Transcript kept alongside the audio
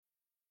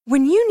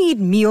When you need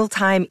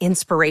mealtime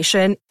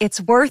inspiration,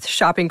 it's worth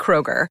shopping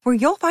Kroger, where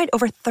you'll find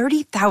over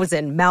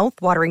 30,000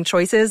 mouth-watering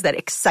choices that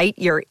excite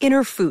your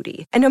inner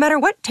foodie. And no matter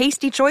what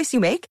tasty choice you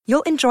make,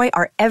 you'll enjoy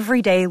our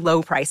everyday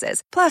low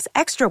prices, plus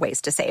extra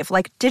ways to save,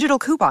 like digital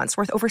coupons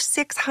worth over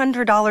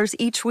 $600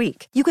 each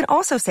week. You can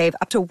also save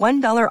up to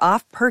 $1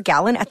 off per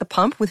gallon at the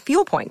pump with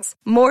fuel points.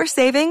 More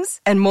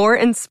savings and more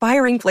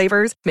inspiring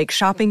flavors make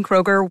shopping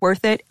Kroger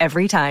worth it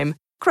every time.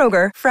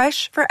 Kroger,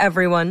 fresh for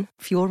everyone.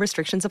 Fuel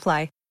restrictions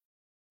apply.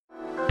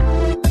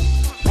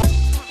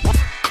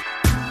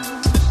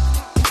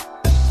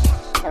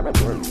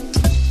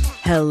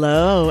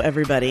 Hello,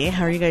 everybody.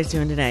 How are you guys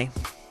doing today?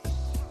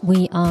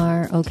 We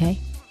are okay.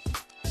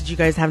 Did you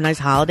guys have nice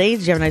holidays?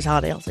 Did you have a nice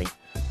holiday, Elsie?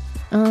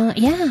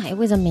 Yeah, it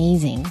was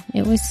amazing.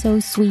 It was so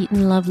sweet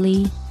and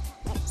lovely.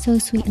 So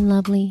sweet and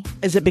lovely.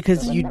 Is it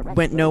because you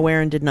went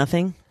nowhere and did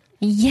nothing?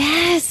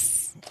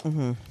 Yes.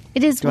 Mm-hmm.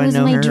 It was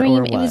my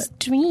dream. It was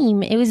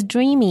dream. It was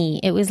dreamy.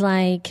 It was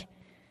like,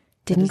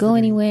 didn't go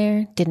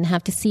anywhere. Didn't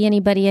have to see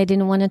anybody I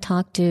didn't want to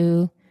talk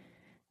to.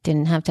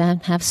 Didn't have to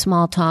have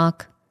small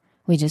talk.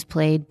 We just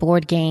played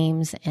board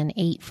games and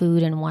ate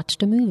food and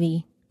watched a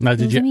movie. Now,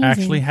 did you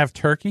actually have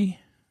turkey?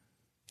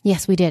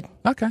 Yes, we did.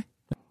 Okay.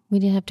 We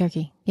did have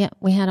turkey. Yeah,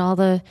 we had all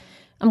the,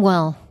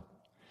 well,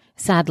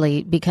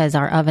 sadly, because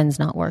our oven's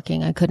not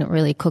working, I couldn't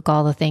really cook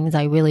all the things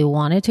I really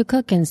wanted to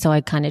cook. And so I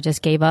kind of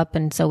just gave up.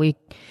 And so we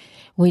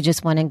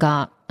just went and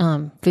got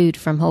food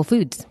from Whole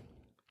Foods.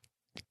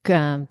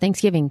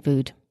 Thanksgiving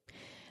food.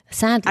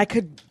 Sadly, I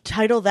could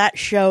title that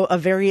show A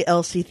Very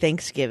Elsie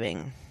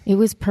Thanksgiving. It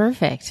was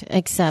perfect,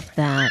 except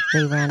that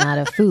they ran out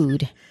of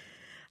food.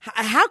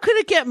 How could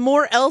it get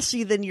more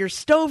Elsie than your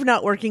stove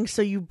not working,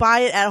 so you buy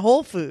it at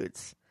Whole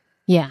Foods?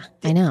 Yeah,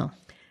 I know.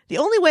 The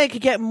only way it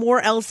could get more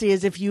Elsie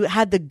is if you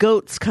had the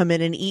goats come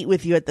in and eat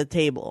with you at the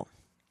table.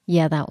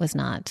 Yeah, that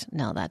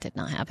did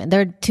not happen.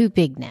 They're too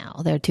big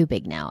now.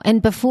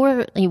 And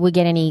before we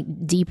get any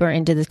deeper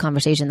into this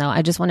conversation, though,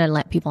 I just want to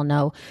let people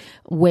know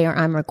where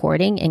I'm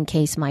recording in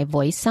case my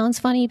voice sounds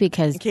funny,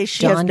 because in case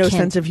she has no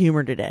sense of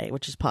humor today,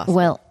 which is possible.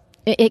 Well,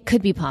 it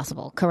could be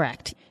possible.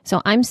 Correct.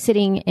 So I'm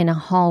sitting in a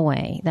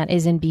hallway that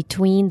is in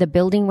between the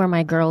building where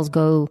my girls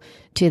go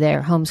to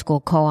their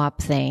homeschool co-op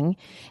thing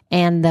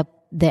and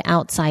the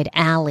outside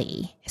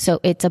alley. So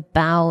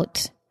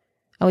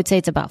I would say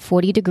it's about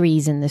 40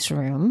 degrees in this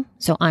room.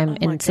 So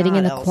I'm sitting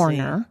in the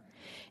corner,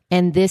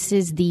 and this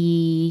is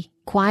the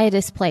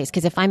quietest place.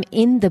 Because if I'm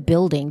in the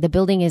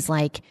building is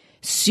like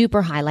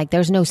super high. Like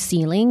there's no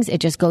ceilings. It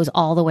just goes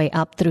all the way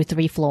up through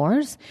 3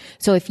 floors.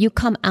 So if you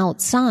come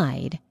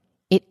outside,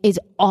 it is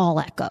all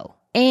echo,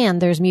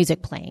 and there's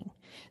music playing.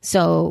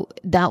 So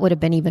that would have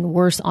been even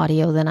worse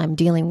audio than I'm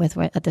dealing with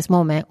at this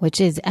moment, which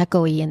is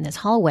echoey in this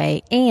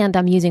hallway. And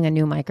I'm using a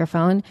new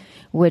microphone,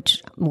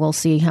 which we'll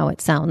see how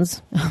it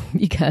sounds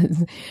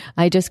because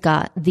I just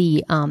got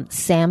the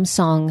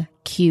Samsung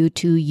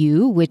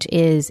Q2U, which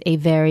is a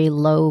very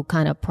low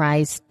kind of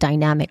price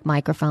dynamic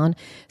microphone.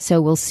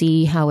 So we'll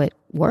see how it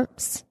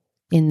works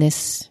in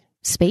this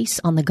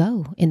space on the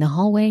go, in the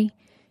hallway,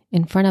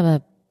 in front of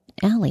a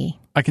alley.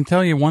 I can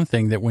tell you one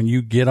thing, that when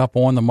you get up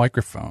on the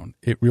microphone,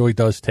 it really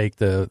does take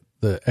the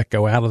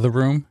echo out of the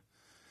room.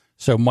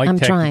 So Mike, I'm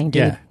trying, dude.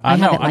 Yeah, I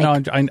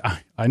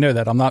know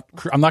that. I'm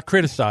not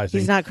criticizing.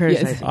 He's not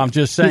criticizing. Yes. I'm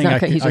just saying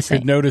I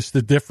could notice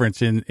the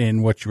difference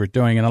in what you were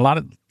doing, and a lot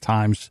of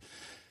times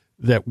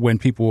that when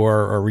people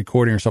are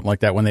recording or something like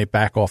that, when they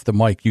back off the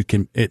mic,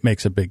 it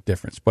makes a big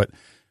difference. But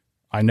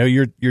I know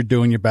you're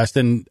doing your best,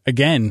 and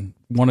again,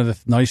 one of the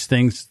nice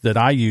things that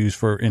I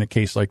use in a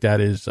case like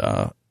that is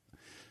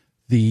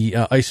the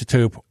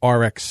Isotope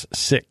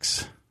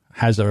RX6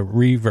 has a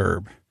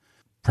reverb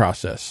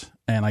process,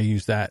 and I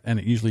use that, and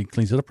it usually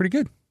cleans it up pretty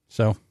good.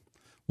 So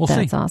we'll see.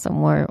 That's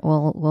awesome.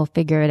 We'll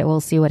figure it. We'll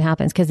see what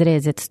happens, because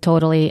it's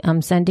totally.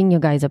 I'm sending you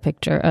guys a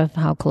picture of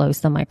how close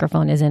the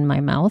microphone is in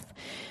my mouth,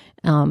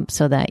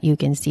 so that you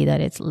can see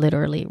that it's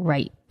literally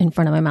right in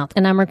front of my mouth,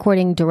 and I'm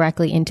recording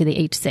directly into the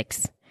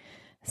H6.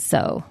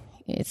 So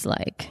it's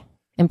like.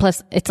 And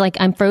plus, it's like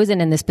I'm frozen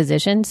in this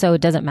position, so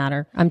it doesn't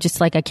matter. I'm just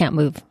like, I can't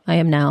move. I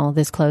am now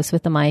this close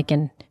with the mic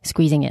and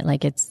squeezing it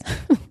like it's...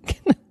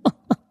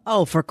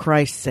 Oh, for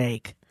Christ's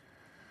sake.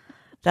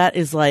 That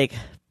is like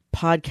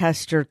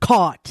podcaster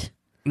caught.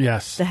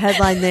 Yes. The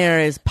headline there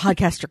is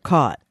podcaster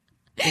caught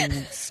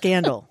in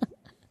scandal.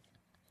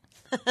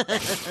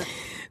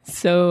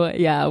 So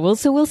yeah, we'll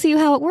see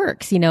how it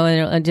works,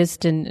 and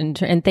just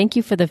and thank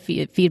you for the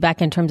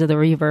feedback in terms of the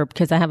reverb,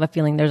 because I have a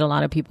feeling there's a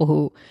lot of people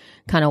who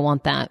kind of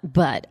want that.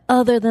 But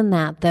other than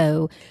that,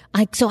 though,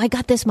 I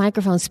got this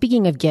microphone.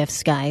 Speaking of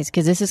gifts, guys,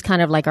 because this is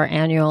kind of like our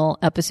annual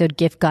episode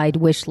gift guide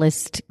wish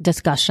list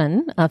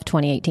discussion of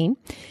 2018.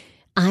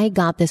 I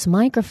got this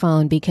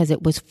microphone because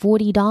it was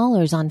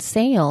 $40 on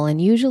sale,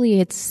 and usually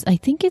I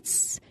think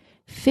it's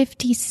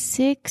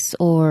 $56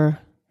 or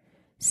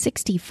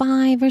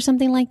 $65 or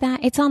something like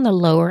that. It's on the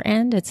lower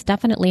end. It's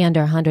definitely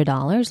under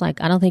 $100.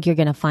 Like, I don't think you're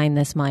going to find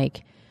this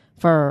mic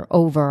for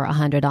over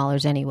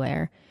 $100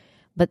 anywhere.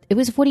 But it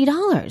was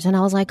 $40. And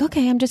I was like,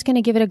 okay, I'm just going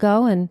to give it a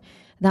go. And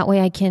That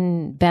way I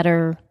can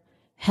better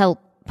help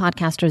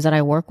podcasters that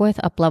I work with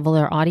up-level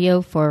their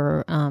audio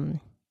for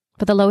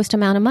the lowest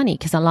amount of money.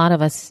 Because a lot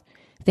of us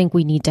think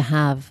we need to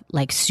have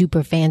like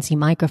super fancy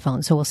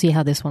microphones. So we'll see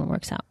how this one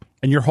works out.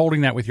 And you're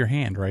holding that with your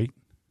hand, right?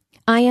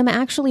 I am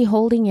actually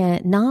holding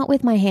it, not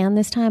with my hand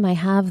this time. I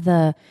have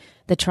the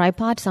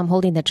tripod, so I'm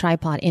holding the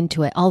tripod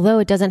into it, although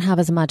it doesn't have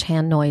as much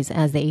hand noise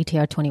as the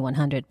ATR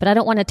 2100. But I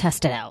don't want to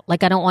test it out.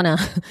 Like I don't want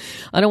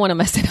to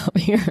mess it up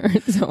here.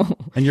 So,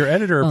 and your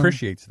editor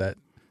appreciates that.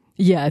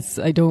 Yes,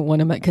 I don't want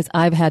to, because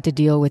I've had to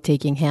deal with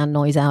taking hand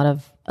noise out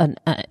of and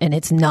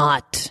it's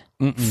not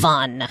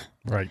fun.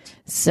 Right.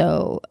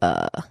 So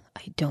I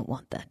don't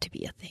want that to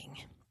be a thing.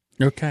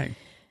 Okay.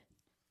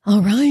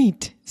 All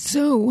right.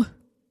 So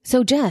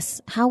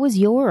Jess, how was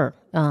your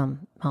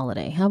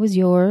holiday? How was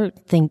your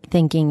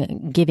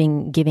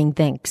giving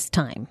thanks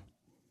time?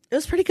 It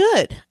was pretty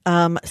good.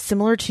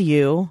 Similar to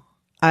you,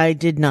 I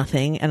did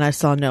nothing and I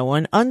saw no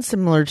one.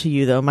 Unsimilar to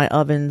you, though, my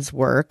ovens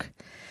work.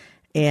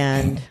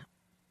 And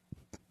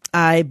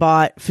I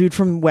bought food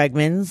from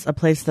Wegmans, a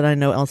place that I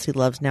know Elsie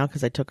loves now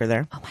because I took her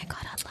there. Oh my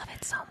God, I love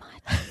it so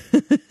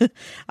much.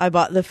 I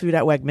bought the food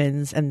at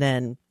Wegmans, and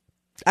then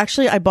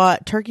actually I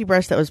bought turkey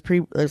breast that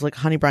was like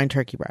honey brine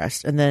turkey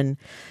breast. And then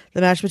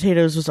the mashed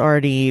potatoes was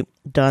already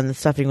done. The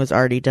stuffing was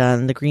already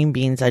done. The green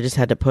beans I just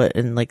had to put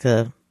in like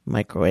the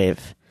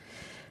microwave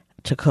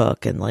to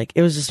cook. And like,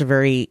 it was just a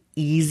very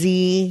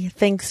easy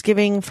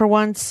Thanksgiving for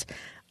once.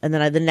 And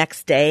then the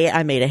next day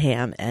I made a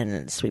ham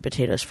and sweet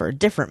potatoes for a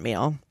different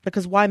meal,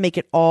 because why make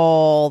it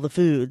all the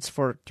foods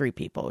for 3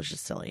 people? It was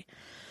just silly.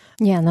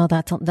 Yeah, no,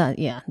 that's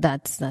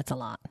a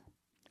lot.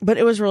 But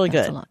it was really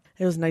That's good. a lot.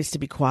 It was nice to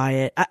be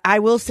quiet. I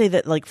will say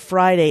that like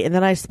Friday, and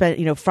then I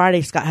spent,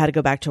 Friday Scott had to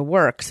go back to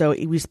work. So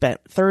we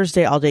spent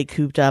Thursday all day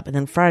cooped up. And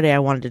then Friday I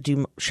wanted to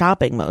do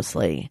shopping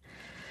mostly.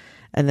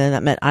 And then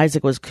that meant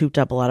Isaac was cooped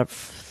up a lot of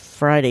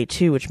Friday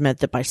too, which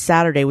meant that by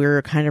Saturday we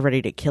were kind of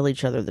ready to kill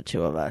each other, the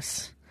 2 of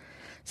us.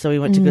 So we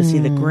went to go see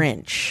The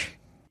Grinch.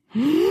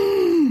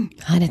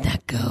 How did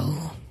that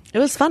go? It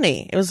was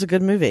funny. It was a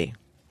good movie.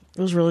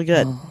 It was really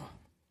good. Oh,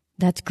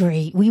 that's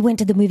great. We went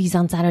to the movies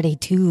on Saturday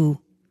too.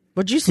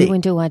 What'd you see?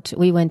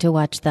 We went to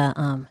watch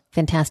the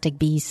Fantastic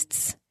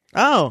Beasts.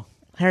 Oh,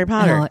 Harry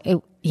Potter.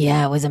 Oh,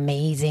 it was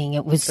amazing.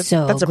 It was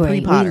that's a great. We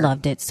pre-Potter.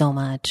 loved it so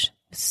much.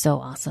 So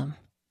awesome.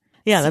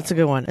 Yeah, that's a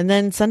good one. And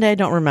then Sunday I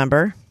don't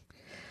remember.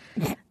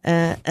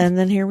 And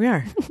then here we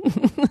are.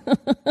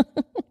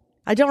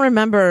 I don't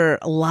remember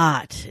a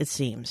lot, it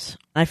seems.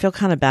 I feel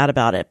kind of bad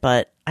about it,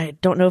 but I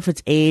don't know if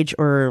it's age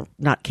or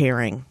not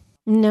caring.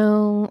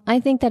 No,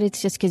 I think that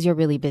it's just because you're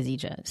really busy,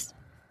 Jess.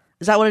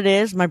 Is that what it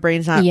is? My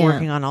brain's not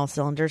working on all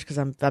cylinders because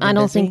I'm I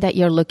don't busy? think that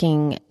you're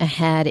looking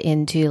ahead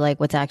into like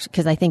what's actually,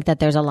 because I think that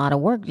there's a lot of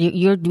work.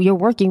 You're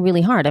working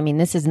really hard. I mean,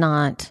 this is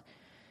not,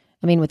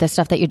 with the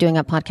stuff that you're doing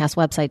at podcast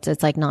websites,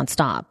 it's like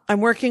nonstop.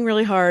 I'm working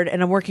really hard,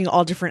 and I'm working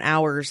all different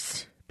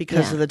hours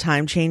because of the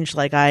time change.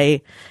 Like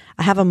I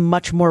have a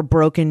much more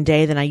broken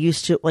day than I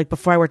used to. Like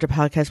before I worked at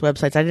podcast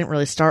websites, I didn't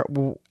really start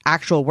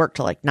actual work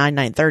till like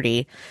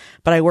 9:30,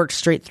 but I worked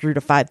straight through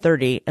to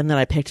 5:30, and then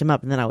I picked him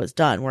up, and then I was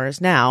done. Whereas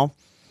now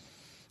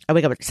I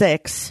wake up at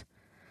 6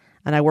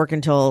 and I work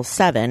until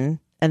 7,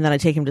 and then I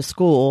take him to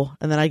school,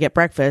 and then I get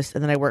breakfast,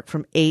 and then I work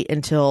from 8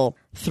 until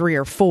 3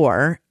 or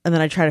 4, and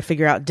then I try to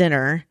figure out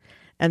dinner,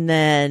 and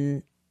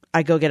then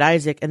I go get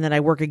Isaac, and then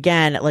I work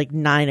again at like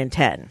 9 to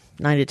 10,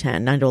 9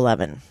 to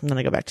 11, and then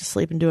I go back to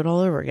sleep and do it all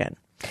over again.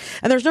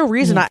 And there's no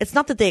reason. It's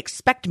not that they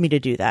expect me to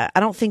do that. I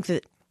don't think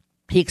that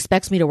he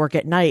expects me to work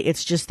at night.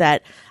 It's just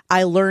that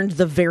I learned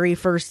the very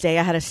first day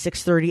I had a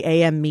 6:30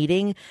 a.m.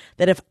 meeting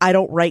that if I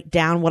don't write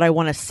down what I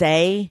want to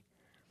say,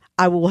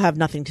 I will have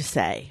nothing to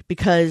say.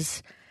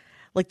 Because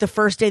like the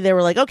first day they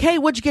were like, okay,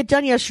 what'd you get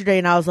done yesterday?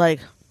 And I was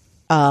like,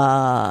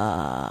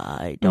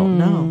 I don't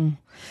know.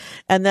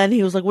 And then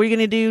he was like, what are you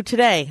going to do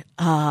today?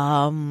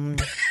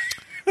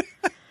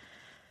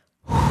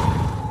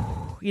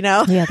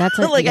 Yeah, that's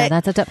a, like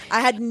that's a tough.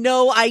 I had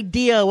no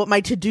idea what my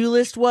to-do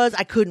list was.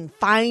 I couldn't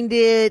find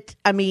it.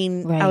 I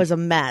mean, Right. I was a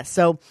mess.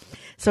 So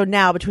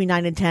now between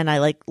 9 and 10, I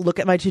like look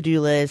at my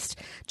to-do list,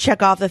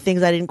 check off the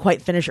things I didn't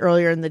quite finish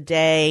earlier in the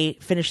day,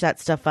 finish that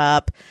stuff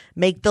up,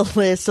 make the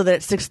list so that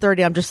at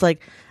 6:30, I'm just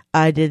like,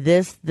 I did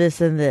this,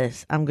 this, and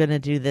this. I'm going to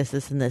do this,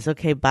 this, and this.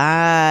 Okay,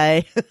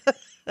 bye.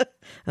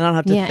 I don't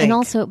have to think. And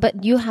also,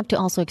 but you have to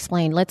also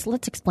explain. Let's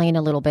explain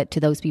a little bit to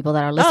those people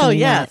that are listening. Oh,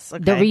 yes.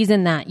 that Okay. The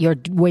reason that you're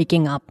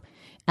waking up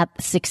at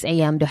 6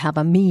 a.m. to have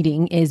a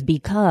meeting is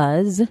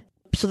because.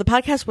 So the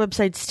podcast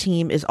websites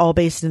team is all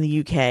based in the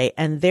UK,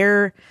 and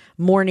their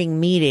morning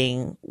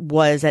meeting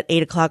was at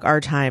 8 o'clock our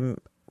time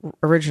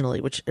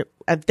originally, which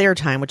at their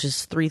time, which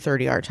is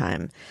 3:30 our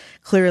time.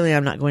 Clearly,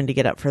 I'm not going to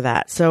get up for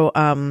that. So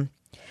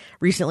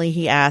recently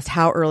he asked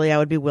how early I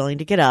would be willing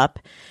to get up.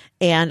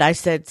 And I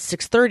said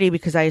 6:30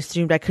 because I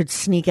assumed I could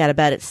sneak out of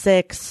bed at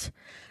 6,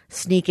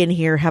 sneak in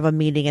here, have a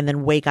meeting, and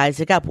then wake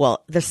Isaac up.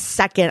 Well, the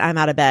second I'm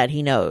out of bed,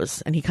 he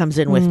knows, and he comes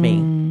in with me,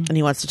 and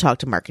he wants to talk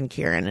to Mark and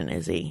Kieran and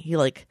Izzy. He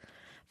like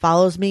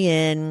follows me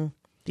in.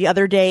 The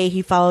other day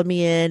he followed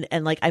me in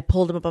and like I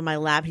pulled him up on my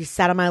lap. He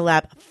sat on my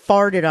lap,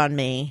 farted on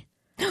me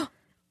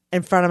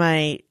in front of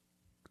my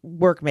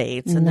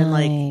workmates. And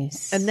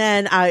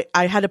then I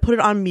had to put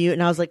it on mute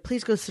and I was like,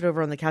 please go sit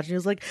over on the couch. And he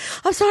was like,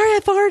 I'm sorry I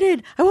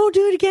farted. I won't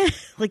do it again.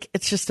 Like,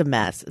 it's just a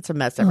mess. It's a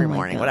mess every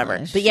morning, whatever.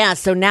 But yeah,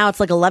 so now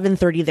it's like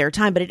 11:30 their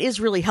time, but it is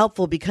really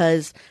helpful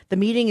because the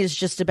meeting is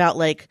just about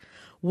like,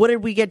 what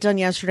did we get done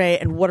yesterday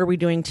and what are we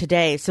doing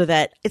today? So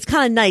that it's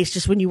kind of nice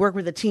just when you work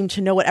with a team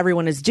to know what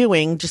everyone is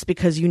doing, just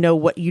because you know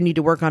what you need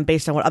to work on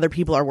based on what other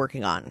people are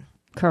working on.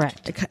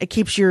 Correct. It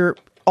keeps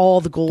all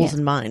the goals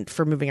in mind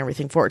for moving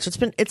everything forward. So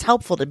it's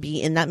helpful to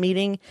be in that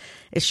meeting.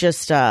 It's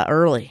just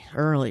early.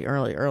 I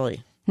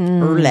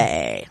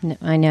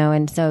know.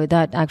 And so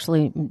that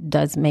actually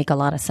does make a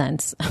lot of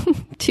sense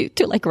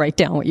to like write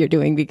down what you're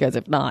doing, because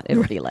if not, it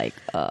would be like,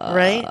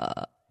 right.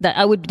 That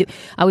I would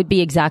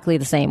be exactly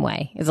the same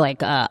way. It's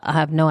like, I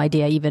have no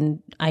idea.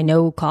 Even I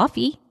know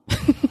coffee.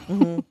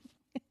 Mm-hmm.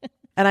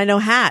 And I know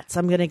hats.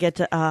 I'm going to get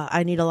to,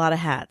 I need a lot of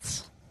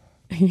hats.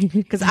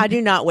 Because I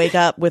do not wake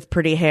up with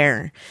pretty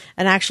hair.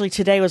 And actually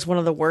today was one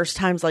of the worst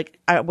times. Like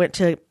I went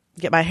to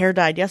get my hair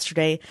dyed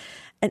yesterday.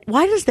 And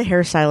why does the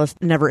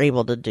hairstylist never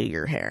able to do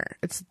your hair?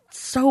 It's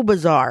so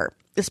bizarre.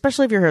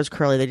 Especially if your hair is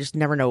curly. They just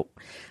never know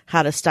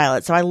how to style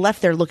it. So I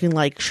left there looking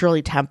like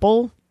Shirley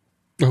Temple.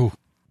 Oh.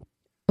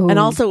 And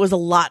also it was a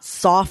lot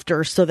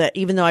softer, so that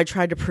even though I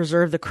tried to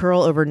preserve the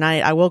curl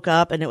overnight, I woke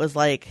up and it was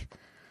like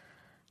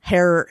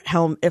hair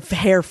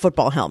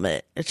football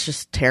helmet. It's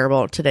just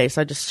terrible today.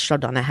 So I just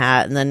shoved on a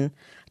hat and then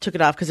took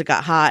it off because it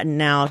got hot. And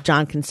now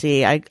John can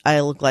see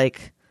I look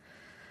like,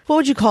 what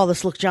would you call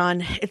this look,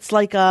 John? It's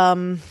like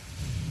early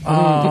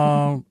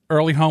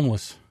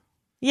homeless.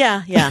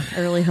 Yeah,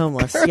 early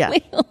homeless. Yeah,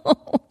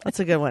 that's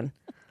a good one.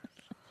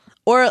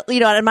 Or,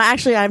 and I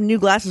have new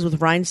glasses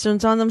with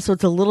rhinestones on them, so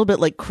it's a little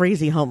bit like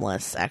crazy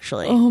homeless,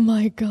 actually. Oh,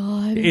 my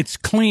God. It's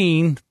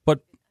clean,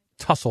 but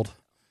tussled.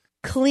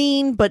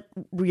 Clean, but,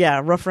 yeah,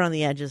 rough around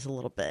the edges a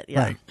little bit.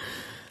 Yeah. Right.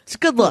 It's a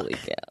good look.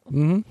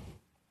 Mm-hmm.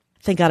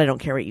 Thank God I don't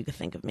care what you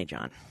think of me,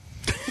 John.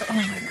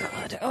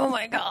 Oh,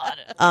 my God.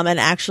 And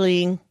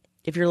actually,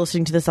 if you're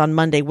listening to this on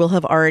Monday, we'll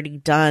have already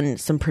done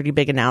some pretty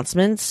big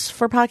announcements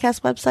for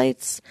podcast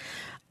websites.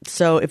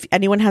 So if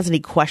anyone has any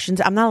questions,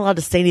 I'm not allowed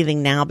to say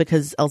anything now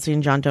because Elsie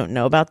and John don't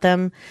know about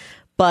them.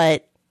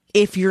 But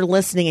if you're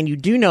listening and you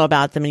do know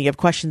about them and you have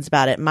questions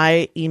about it,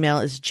 my email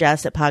is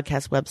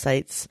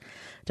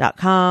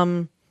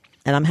jess@podcastwebsites.com.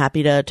 And I'm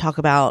happy to talk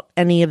about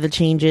any of the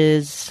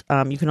changes.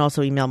 You can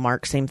also email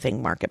Mark, same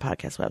thing,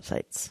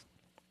 Mark@podcastwebsites.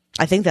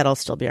 I think that'll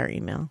still be our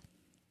email.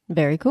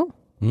 Very cool.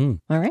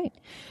 All right.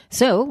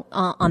 So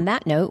on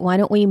that note, why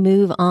don't we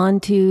move on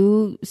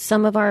to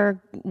some of our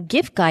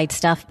gift guide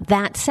stuff?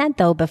 That said,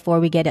 though, before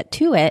we get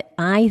to it,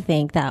 I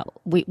think that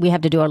we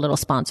have to do our little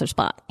sponsor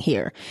spot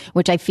here,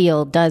 which I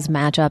feel does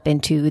match up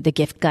into the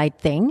gift guide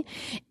thing.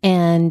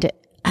 And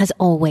as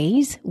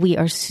always, we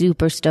are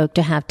super stoked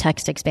to have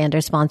Text Expander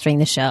sponsoring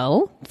the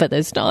show for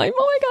this time.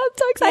 Oh my God,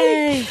 so exciting.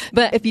 Yay.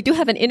 But if you do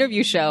have an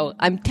interview show,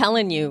 I'm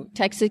telling you,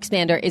 Text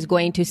Expander is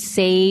going to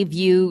save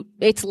you.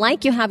 It's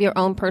like you have your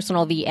own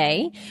personal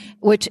VA,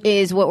 which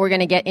is what we're going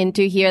to get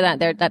into here.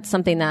 That's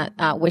something that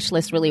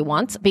Wishlist really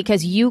wants,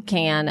 because you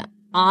can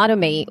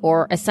automate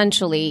or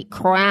essentially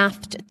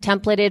craft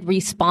templated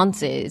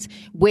responses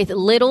with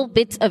little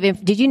bits of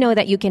did you know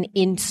that you can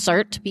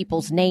insert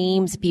people's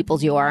names,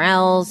 people's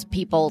URLs,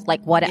 people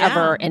like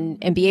whatever,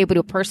 and be able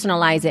to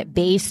personalize it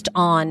based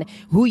on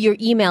who you're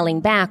emailing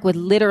back with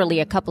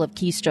literally a couple of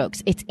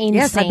keystrokes. It's insane.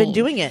 Yes, I've been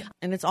doing it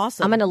and it's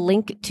awesome. I'm going to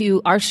link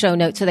to our show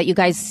notes so that you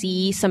guys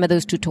see some of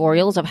those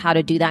tutorials of how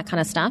to do that kind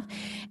of stuff.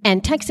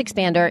 And Text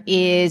Expander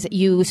is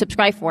you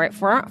subscribe for it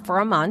for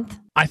a month.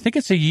 I think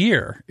it's a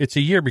year. It's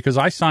a year because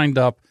I signed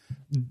up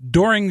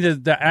during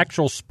the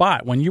actual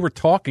spot when you were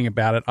talking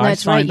about it. I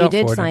signed up for it.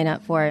 You did sign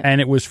up for it.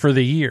 And it was for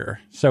the year.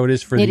 So it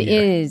is for the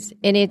year. It is.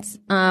 And it's,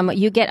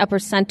 you get a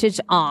percentage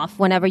off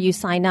whenever you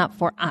sign up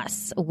for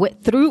us,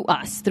 through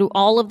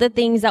all of the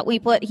things that we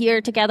put here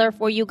together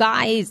for you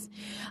guys.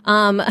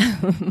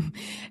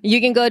 You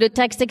can go to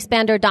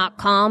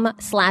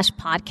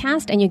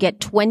textexpander.com/podcast and you get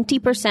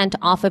 20%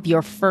 off of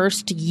your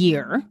first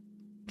year.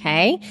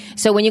 Okay.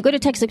 So when you go to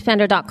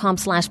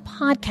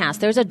textexpander.com/podcast,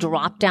 there's a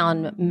drop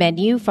down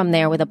menu from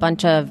there with a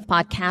bunch of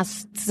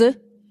podcasts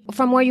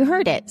from where you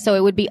heard it. So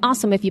it would be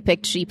awesome if you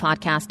picked She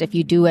Podcast if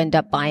you do end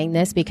up buying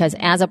this, because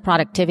as a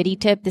productivity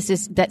tip, this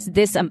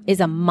is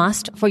a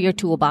must for your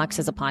toolbox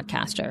as a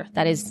podcaster.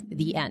 That is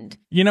the end.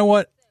 You know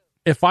what?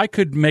 If I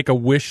could make a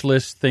wish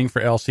list thing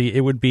for Elsie,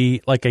 it would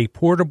be like a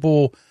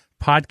portable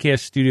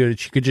podcast studio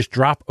that she could just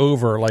drop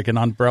over like an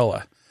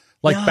umbrella.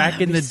 Like back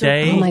in the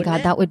day. Oh my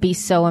God, that would be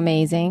so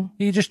amazing.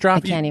 You just drop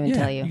it. I can't even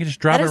tell you. You can just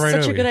drop it right over.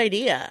 That's such a good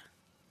idea.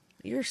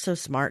 You're so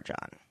smart,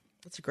 John.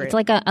 That's a great. It's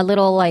like a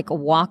little like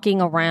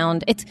walking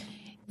around. A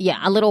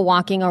little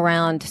walking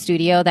around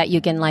studio that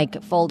you can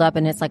like fold up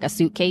and it's like a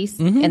suitcase.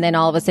 Mm-hmm. And then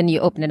all of a sudden you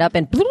open it up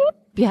and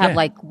you have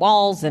like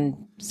walls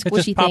and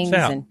squishy things.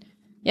 Out. And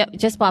Yep, it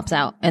just pops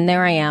out. And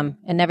there I am.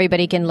 And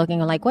everybody can looking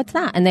like, what's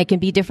that? And they can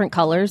be different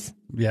colors.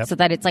 Yep. So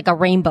that it's like a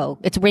rainbow.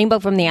 It's rainbow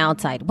from the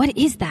outside. What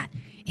is that?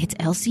 It's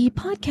Elsie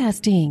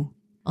podcasting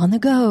on the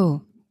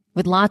go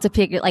with lots of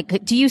pictures.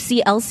 Like, do you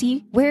see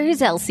Elsie? Where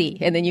is Elsie?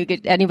 And then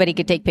anybody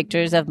could take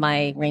pictures of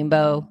my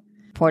rainbow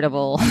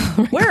portable.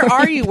 Where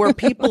are you where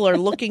people are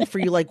looking for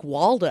you like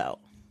Waldo?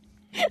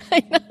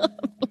 I know.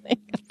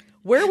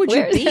 Where would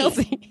you be?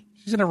 Elsie?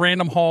 She's in a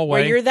random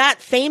hallway. Where you're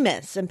that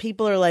famous and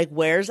people are like,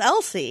 where's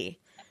Elsie?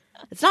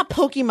 It's not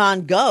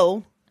Pokemon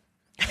Go.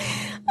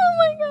 Oh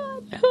my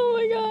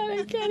God.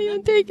 I can't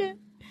even take it.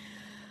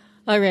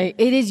 All right.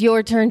 It is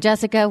your turn,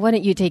 Jessica. Why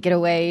don't you take it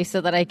away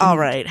so that I can. All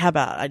right. How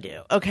about I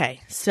do?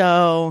 Okay.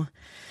 So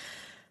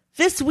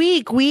this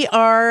week we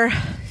are,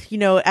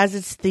 as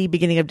it's the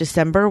beginning of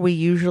December, we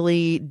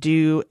usually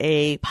do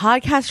a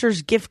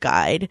podcaster's gift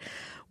guide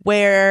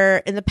where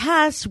in the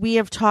past we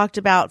have talked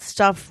about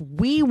stuff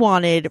we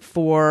wanted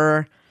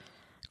for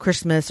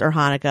Christmas or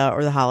Hanukkah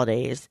or the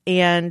holidays.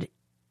 And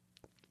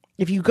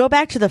if you go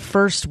back to the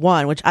first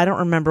one, which I don't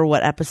remember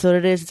what episode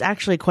it is, it's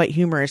actually quite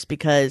humorous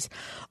because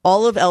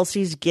all of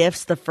Elsie's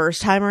gifts the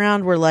first time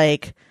around were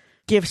like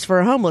gifts for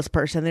a homeless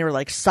person. They were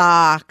like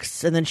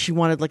socks, and then she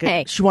wanted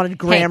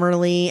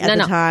Grammarly at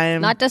the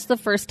time. Not just the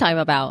first time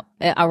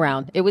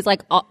around. It was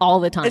like all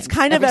the time. It's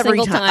kind of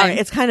every time. All right,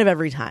 it's kind of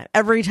every time.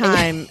 Every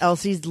time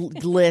Elsie's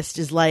list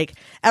is like,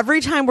 every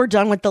time we're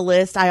done with the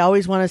list, I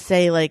always want to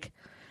say like,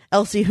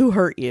 Elsie, who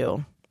hurt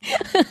you?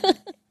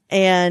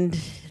 And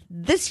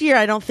this year,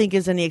 I don't think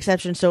is any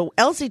exception. So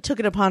Elsie took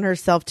it upon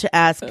herself to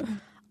ask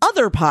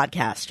other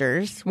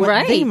podcasters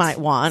what they might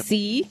want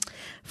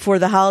for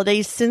the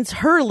holidays, since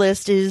her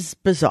list is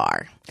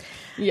bizarre.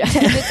 Yeah.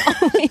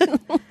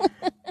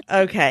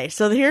 Okay,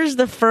 so here's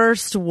the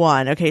first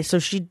one. Okay, so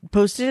she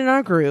posted in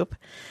our group,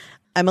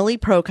 Emily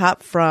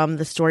Prokop from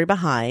The Story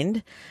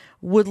Behind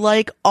would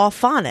like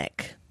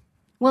Auphonic.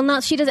 Well,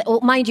 no, she doesn't. Well,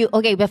 mind you,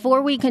 okay,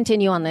 before we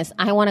continue on this,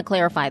 I want to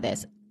clarify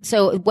this.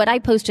 So what I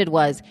posted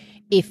was,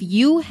 if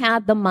you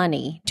had the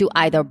money to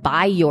either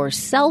buy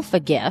yourself a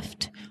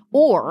gift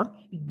or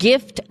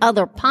gift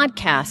other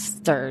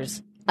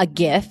podcasters a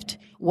gift,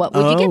 what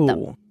would you get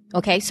them?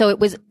 Okay, so it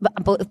was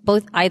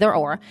both either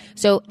or.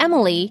 So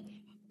Emily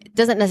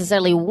doesn't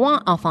necessarily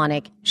want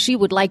Auphonic. She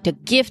would like to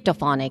gift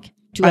Auphonic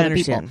to other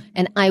people.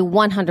 And I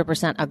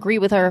 100% agree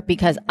with her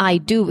because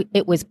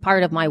it was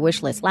part of my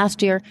wish list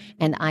last year,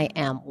 and I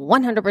am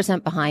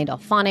 100% behind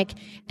Auphonic.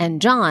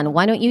 And John,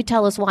 why don't you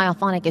tell us why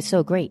Auphonic is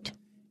so great?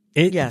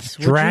 It's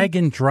drag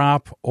and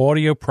drop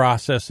audio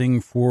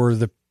processing for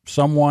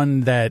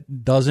someone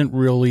that doesn't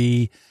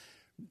really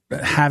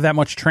have that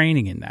much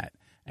training in that.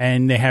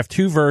 And they have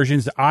two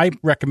versions. I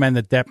recommend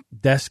the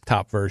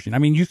desktop version. I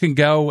mean, you can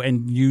go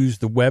and use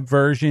the web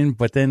version,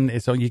 but then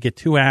you get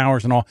 2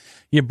 hours and all.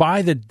 You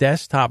buy the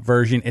desktop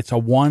version. It's a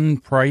one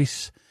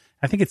price.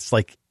 I think it's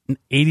like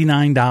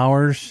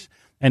 $89.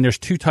 And there's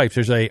two types.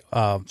 There's a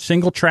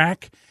single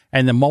track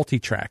and the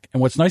multi-track.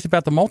 And what's nice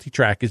about the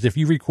multi-track is if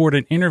you record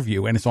an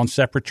interview and it's on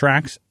separate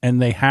tracks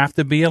and they have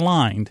to be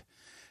aligned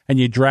and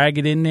you drag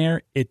it in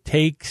there, it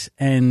takes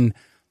and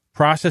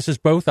processes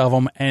both of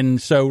them.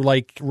 And so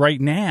like right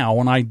now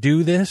when I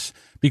do this,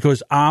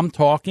 because I'm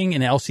talking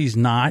and Elsie's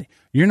not,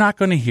 you're not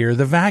going to hear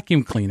the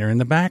vacuum cleaner in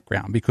the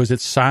background because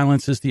it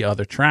silences the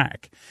other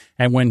track.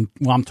 And when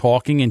I'm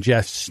talking and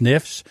Jess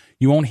sniffs,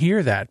 you won't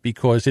hear that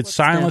because it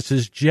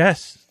silences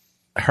Jess,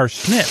 her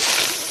sniff.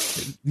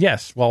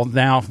 Yes, well,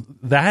 now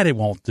that it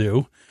won't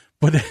do,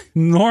 but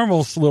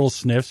normal little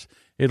sniffs,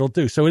 it'll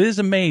do. So it is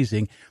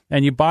amazing.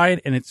 And you buy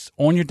it, and it's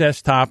on your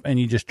desktop, and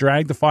you just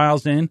drag the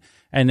files in,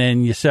 and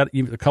then you set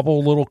a couple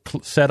of little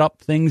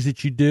setup things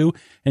that you do,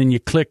 and you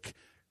click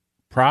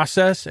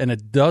process, and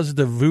it does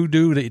the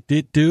voodoo that it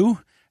did do,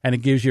 and it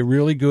gives you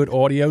really good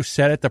audio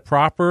set at the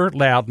proper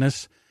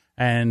loudness,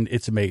 and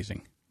it's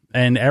amazing.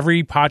 And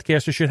every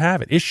podcaster should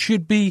have it. It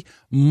should be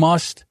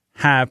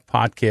must-have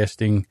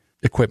podcasting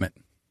equipment,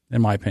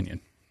 in my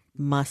opinion.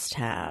 Must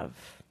have.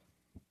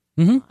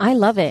 Mm-hmm. I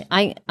love it.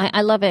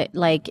 I love it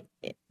like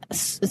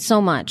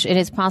so much. It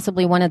is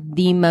possibly one of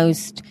the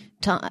most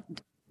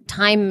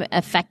time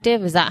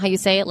effective. Is that how you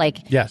say it?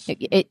 Like, yes.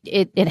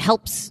 It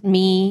helps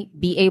me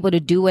be able to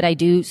do what I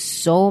do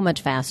so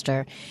much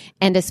faster.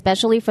 And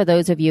especially for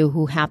those of you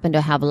who happen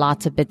to have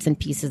lots of bits and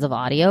pieces of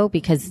audio,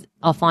 because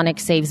Auphonic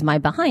saves my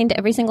behind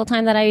every single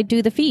time that I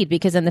do the feed,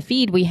 because in the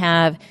feed we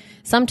have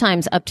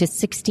sometimes up to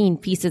 16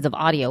 pieces of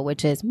audio,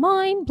 which is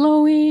mind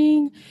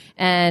blowing.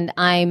 And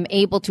I'm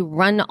able to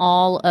run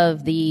all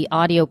of the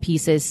audio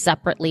pieces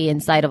separately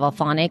inside of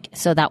Auphonic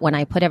so that when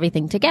I put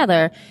everything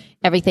together,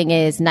 everything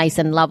is nice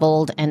and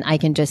leveled and I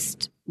can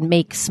just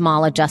make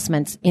small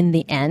adjustments in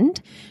the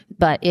end.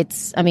 But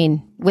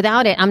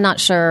without it, I'm not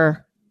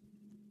sure.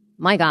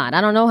 My God,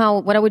 I don't know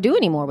what I would do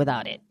anymore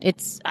without it.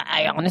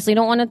 I honestly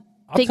don't want to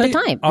take the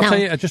time. I'll tell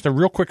you just a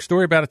real quick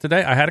story about it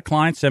today. I had a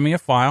client send me a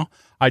file.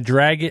 I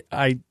drag it.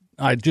 I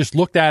just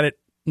looked at it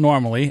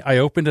normally. I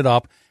opened it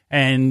up,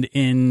 and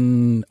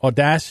in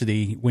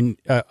Audacity, when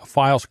a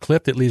file's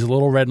clipped, it leaves a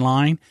little red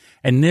line,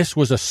 and this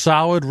was a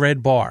solid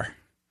red bar.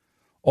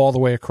 all the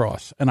way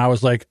across. And I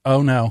was like,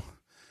 oh no.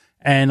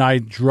 And I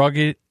drug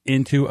it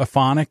into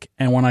Auphonic,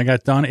 and when I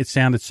got done, it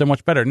sounded so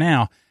much better.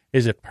 Now,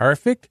 is it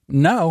perfect?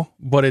 No,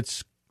 but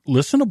it's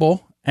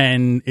listenable,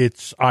 and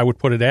I would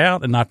put it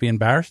out and not be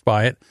embarrassed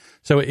by it.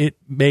 So it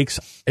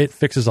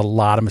fixes a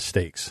lot of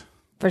mistakes.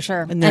 For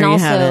sure. And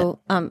also,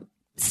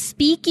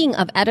 speaking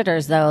of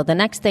editors, though, the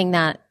next thing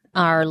that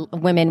our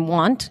women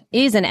want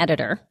is an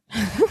editor.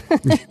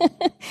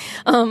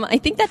 I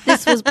think that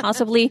this was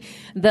possibly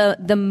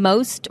the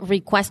most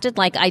requested.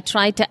 Like, I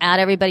tried to add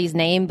everybody's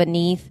name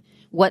beneath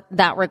what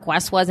that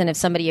request was, and if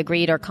somebody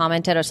agreed or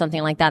commented or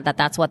something like that,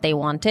 that's what they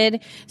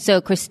wanted. So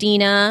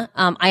Christina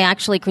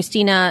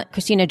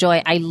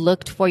Joy, I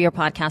looked for your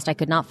podcast. I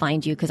could not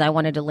find you because I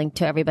wanted to link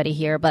to everybody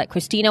here, but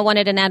Christina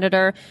wanted an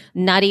editor.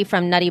 Nutty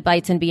from Nutty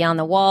Bites and Beyond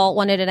the Wall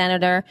wanted an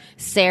editor.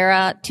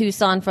 Sarah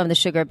Tucson from the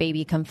Sugar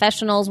Baby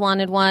Confessionals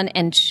wanted one,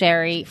 and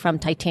Sherry from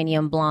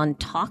Titanium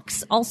Blonde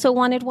Talks also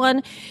wanted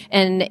one.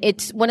 And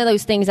it's one of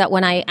those things that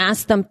when I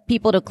asked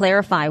people to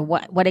clarify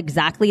what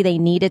exactly they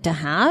needed to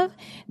have,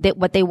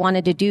 that what they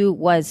wanted to do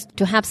was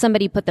to have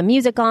somebody put the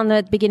music on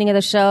the beginning of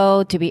the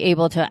show, to be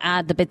able to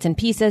add the bits and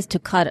pieces,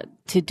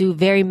 to do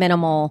very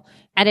minimal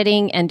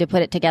editing, and to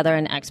put it together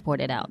and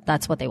export it out.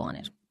 That's what they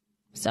wanted.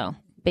 So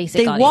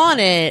basic. They want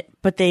it,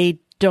 but they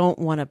don't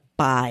want to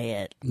buy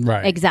it.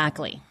 Right.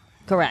 Exactly.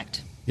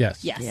 Correct.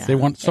 Yes. Yeah. They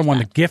want someone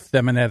to gift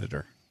them an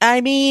editor. I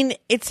mean,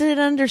 it's an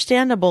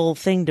understandable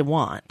thing to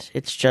want.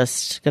 It's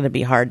just going to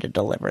be hard to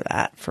deliver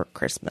that for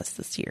Christmas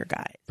this year,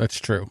 guys.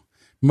 That's true.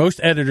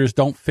 Most editors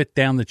don't fit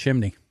down the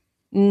chimney.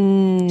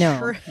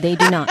 No, they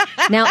do not.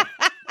 Now,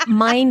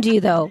 mind you,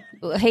 though,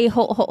 hey,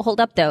 hold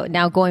up, though.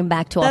 Now, going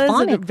back to Auphonic.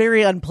 That is a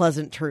very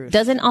unpleasant truth.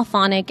 Doesn't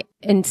Auphonic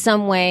in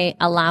some way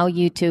allow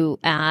you to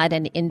add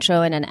an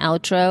intro and an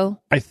outro?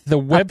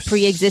 A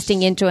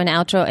pre-existing intro and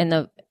outro,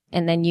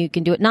 and then you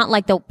can do it, not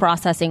like the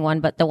processing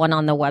one, but the one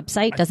on the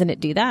website. Doesn't it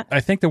do that?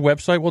 I think the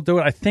website will do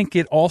it. I think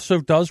it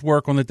also does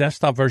work on the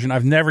desktop version.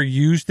 I've never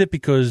used it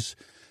because,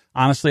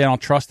 honestly, I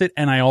don't trust it,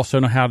 and I also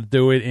know how to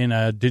do it in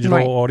a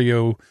digital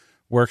audio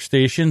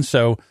workstation.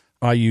 So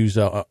I use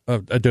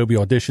Adobe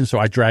Audition, so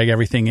I drag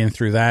everything in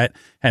through that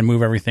and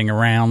move everything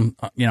around.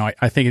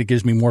 I think it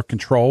gives me more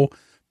control,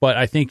 but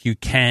I think you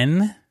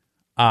can.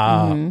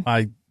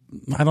 I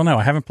don't know.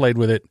 I haven't played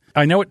with it.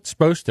 I know it's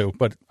supposed to,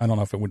 but I don't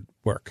know if it would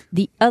work.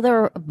 The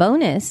other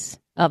bonus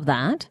of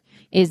that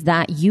is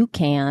that you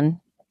can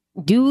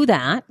do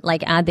that,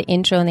 like add the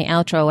intro and the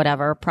outro,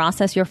 whatever,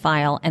 process your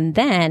file, and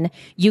then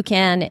you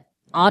can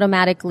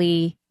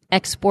automatically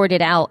export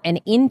it out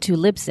and into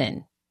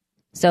Libsyn.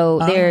 So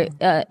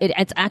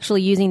it's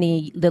actually using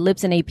the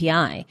Libsyn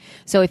API.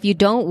 So if you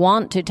don't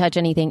want to touch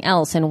anything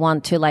else and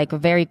want to like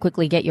very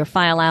quickly get your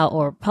file out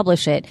or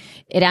publish it,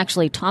 it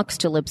actually talks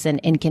to Libsyn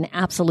and can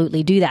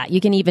absolutely do that.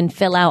 You can even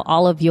fill out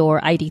all of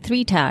your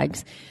ID3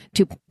 tags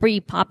to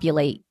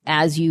pre-populate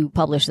as you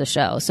publish the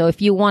show. So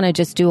if you want to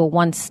just do a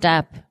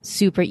one-step,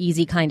 super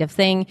easy kind of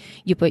thing,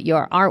 you put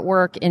your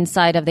artwork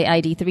inside of the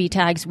ID3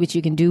 tags, which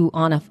you can do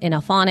in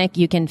Auphonic.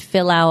 You can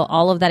fill out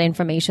all of that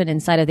information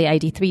inside of the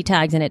ID3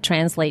 tags, and it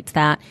translates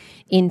that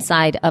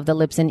inside of the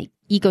Libsyn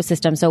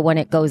ecosystem. So when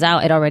it goes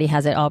out, it already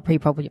has it all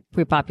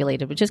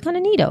pre-populated, which is kind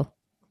of neato.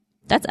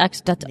 That's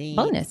a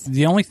bonus.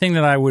 The only thing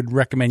that I would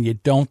recommend you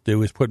don't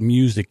do is put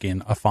music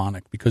in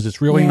Auphonic, because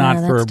it's really not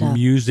for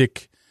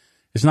music.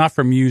 It's not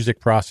for music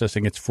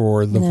processing. It's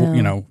for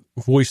the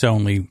voice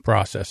only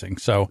processing.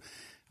 So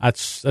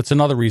that's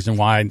another reason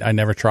why I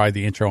never tried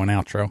the intro and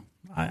outro.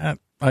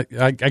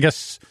 I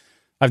guess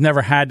I've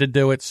never had to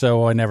do it,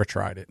 so I never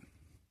tried it.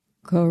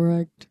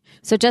 Correct.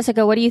 So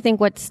Jessica, what do you think?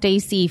 What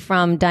Stacy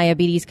from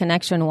Diabetes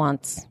Connection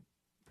wants?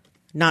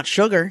 Not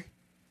sugar.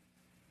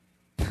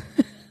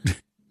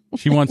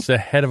 She wants the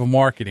head of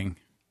marketing.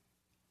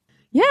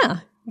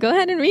 Yeah. Go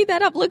ahead and read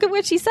that up. Look at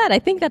what she said. I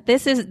think that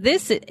this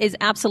is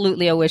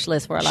absolutely a wish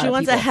list for a lot of people. She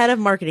wants a head of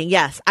marketing.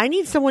 Yes. I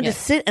need someone to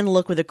sit and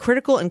look with a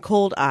critical and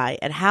cold eye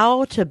at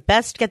how to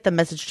best get the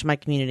message to my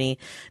community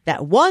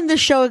that 1, the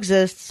show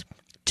exists.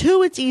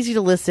 2, it's easy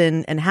to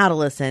listen and how to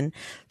listen.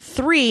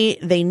 3,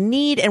 they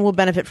need and will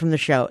benefit from the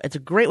show. It's a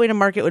great way to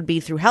market would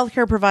be through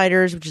healthcare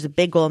providers, which is a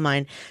big goal of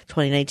mine.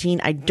 2019.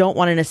 I don't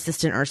want an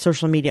assistant or a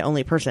social media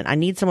only person. I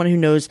need someone who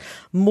knows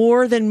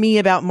more than me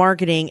about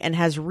marketing and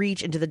has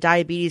reach into the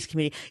diabetes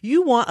community.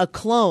 You want a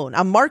clone,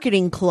 a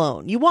marketing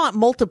clone. You want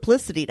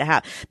multiplicity to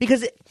have,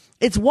 because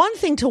it's one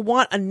thing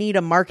to need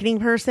a marketing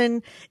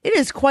person. It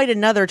is quite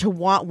another to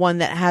want one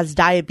that has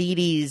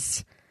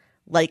diabetes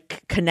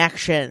like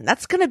connection.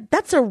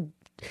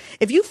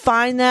 If you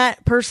find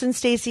that person,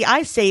 Stacy,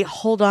 I say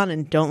hold on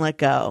and don't let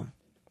go.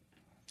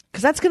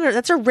 Cause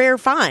that's a rare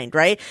find,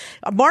 right?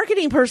 A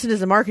marketing person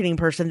is a marketing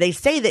person. They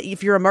say that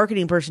if you're a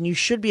marketing person, you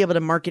should be able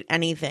to market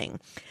anything.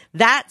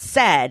 That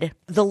said,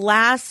 the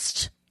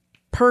last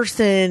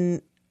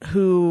person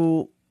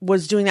who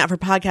was doing that for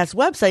podcast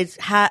websites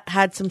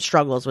had some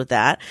struggles with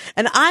that.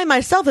 And I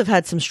myself have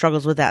had some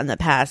struggles with that in the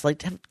past. Like,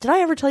 did I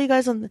ever tell you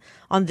guys on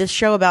this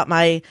show about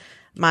my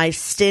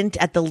stint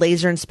at the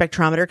laser and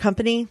spectrometer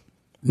company?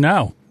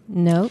 No.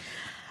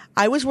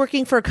 I was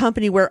working for a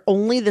company where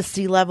only the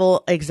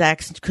C-level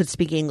execs could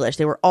speak English.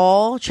 They were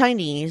all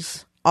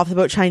Chinese,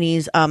 off-the-boat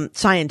Chinese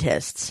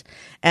scientists.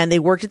 And they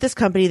worked at this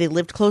company. They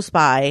lived close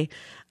by.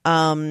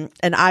 And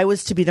I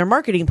was to be their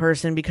marketing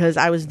person because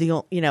I was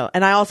the,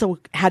 and I also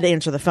had to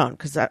answer the phone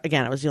because,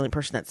 again, I was the only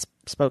person that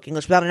spoke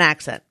English without an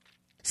accent.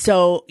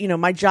 So,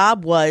 my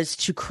job was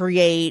to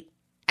create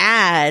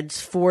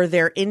ads for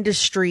their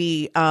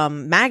industry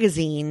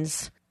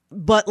magazines,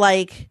 but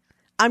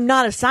I'm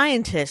not a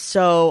scientist,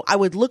 so I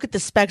would look at the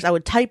specs, I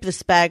would type the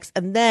specs,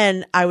 and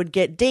then I would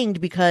get dinged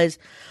because,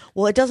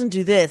 well, it doesn't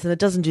do this and it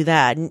doesn't do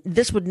that, and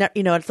this would,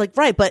 it's like,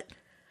 right, but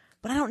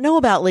I don't know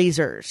about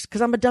lasers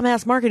because I'm a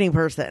dumbass marketing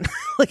person.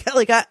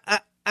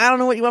 I don't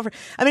know what you want for.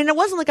 I mean, it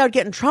wasn't like I would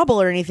get in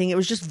trouble or anything. It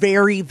was just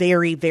very,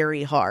 very,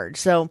 very hard.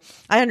 So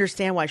I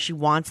understand why she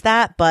wants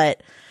that,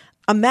 but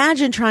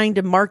imagine trying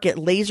to market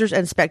lasers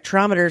and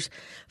spectrometers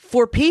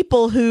for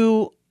people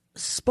who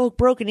spoke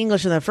broken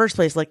English in the first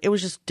place. It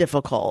was just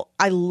difficult.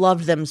 I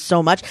loved them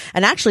so much.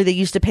 And actually they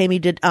used to pay me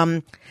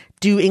to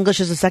do English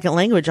as a second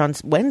language on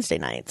Wednesday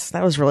nights.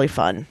 That was really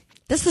fun.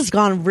 This has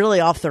gone really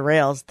off the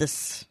rails. I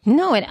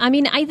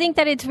think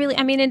that it's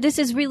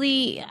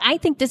really, I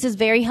think this is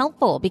very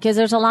helpful because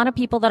there's a lot of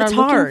people that are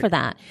looking for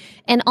that.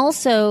 And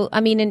also,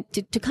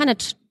 to kind of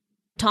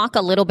talk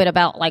a little bit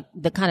about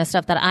the kind of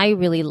stuff that I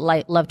really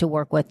love to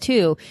work with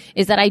too,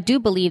 is that I do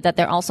believe that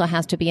there also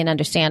has to be an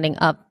understanding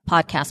of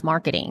podcast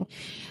marketing.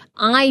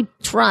 I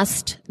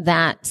trust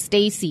that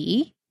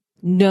Stacy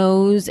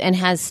knows and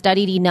has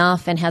studied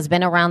enough and has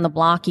been around the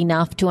block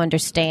enough to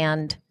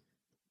understand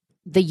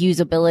the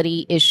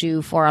usability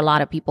issue for a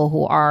lot of people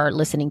who are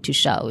listening to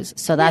shows.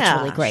 So that's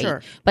really great.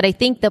 Sure. But I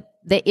think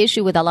the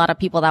issue with a lot of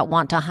people that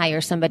want to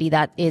hire somebody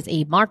that is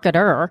a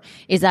marketer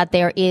is that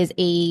there is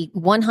a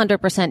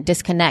 100%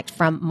 disconnect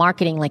from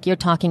marketing, like you're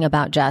talking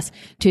about, Jess,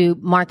 to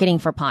marketing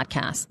for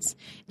podcasts.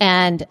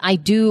 And I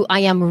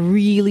am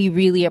really,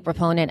 really a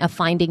proponent of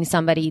finding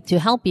somebody to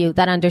help you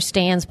that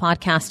understands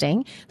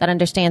podcasting, that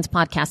understands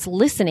podcast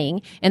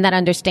listening, and that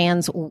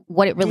understands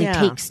what it really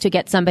takes to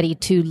get somebody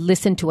to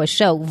listen to a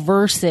show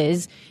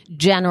versus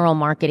general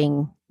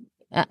marketing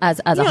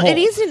as a whole. It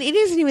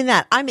isn't even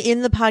that. I'm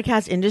in the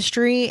podcast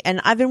industry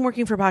and I've been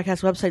working for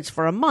podcast websites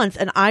for a month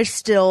and I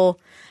still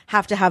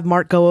have to have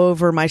Mark go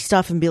over my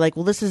stuff and be like,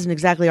 well, this isn't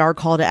exactly our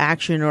call to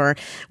action, or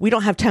we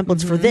don't have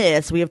templates for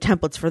this. We have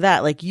templates for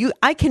that.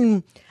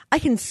 I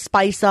can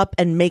spice up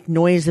and make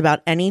noise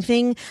about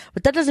anything,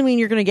 but that doesn't mean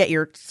you're going to get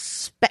your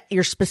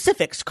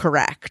specifics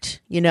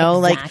correct.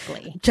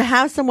 Exactly. To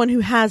have someone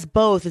who has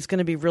both is going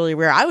to be really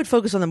rare. I would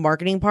focus on the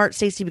marketing part,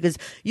 Stacey, because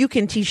you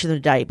can teach them the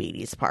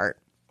diabetes part.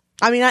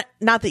 I mean,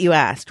 not that you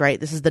asked, right?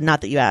 This is the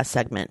not that you asked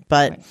segment,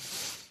 but,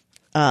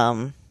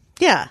 I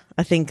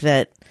think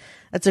that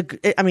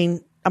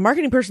a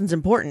marketing person's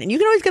important, and you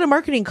can always get a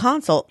marketing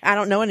consult. I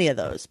don't know any of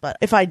those, but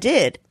if I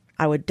did,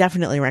 I would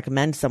definitely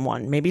recommend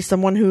maybe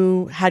someone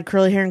who had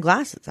curly hair and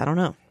glasses. I don't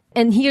know.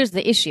 And here's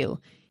the issue.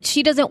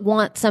 She doesn't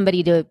want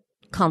somebody to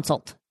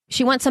consult.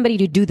 She wants somebody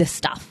to do this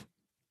stuff.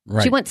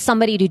 Right. She wants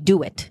somebody to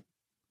do it.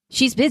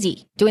 She's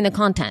busy doing the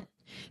content.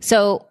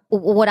 So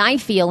what I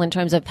feel in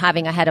terms of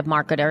having a head of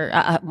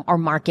marketer or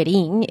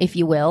marketing, if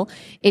you will,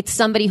 it's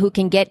somebody who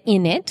can get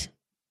in it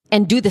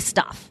and do the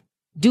stuff,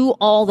 do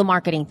all the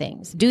marketing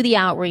things, do the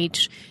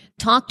outreach,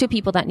 talk to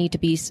people that need to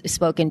be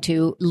spoken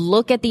to,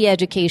 look at the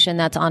education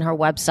that's on her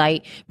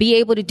website, be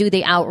able to do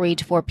the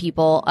outreach for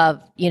people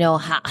of,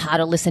 how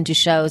to listen to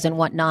shows and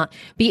whatnot,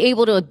 be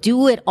able to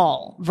do it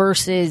all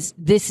versus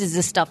this is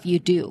the stuff you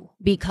do,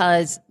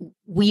 because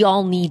we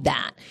all need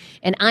that.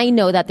 And I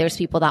know that there's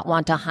people that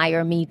want to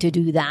hire me to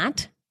do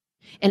that.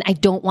 And I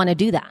don't want to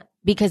do that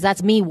because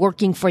that's me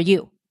working for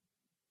you.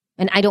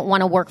 And I don't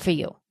want to work for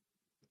you.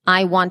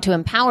 I want to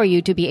empower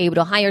you to be able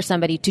to hire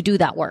somebody to do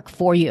that work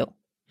for you,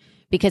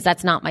 because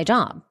that's not my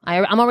job.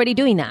 I'm already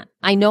doing that.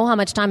 I know how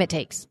much time it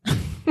takes.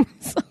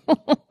 So,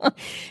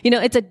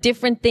 it's a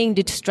different thing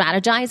to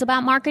strategize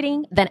about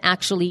marketing than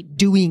actually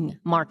doing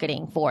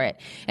marketing for it.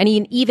 And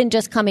even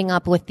just coming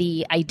up with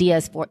the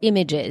ideas for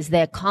images,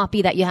 the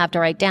copy that you have to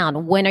write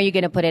down, when are you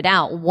going to put it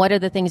out? What are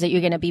the things that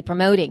you're going to be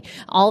promoting?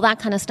 All that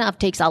kind of stuff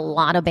takes a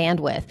lot of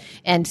bandwidth.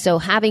 And so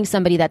having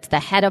somebody that's the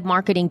head of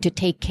marketing to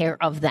take care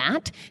of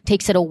that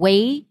takes it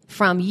away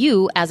from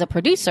you as a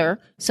producer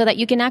so that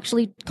you can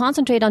actually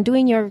concentrate on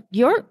doing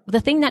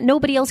the thing that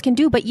nobody else can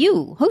do but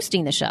you,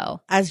 hosting the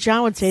show. As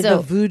John would say, the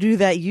voodoo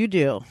that you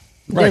do.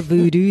 The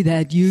voodoo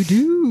that you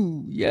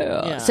do.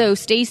 Yeah. So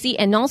Stacy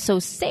and also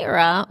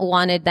Sarah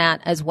wanted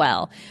that as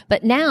well.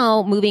 But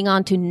now moving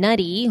on to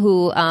Nutty,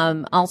 who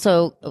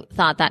also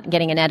thought that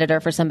getting an editor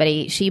for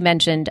somebody, she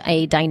mentioned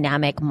a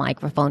dynamic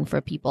microphone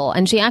for people.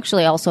 And she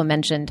actually also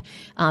mentioned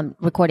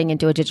recording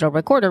into a digital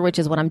recorder, which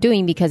is what I'm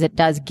doing because it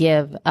does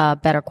give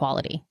better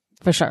quality.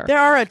 For sure. There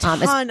are a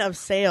ton of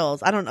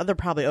sales. I don't know. They're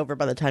probably over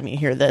by the time you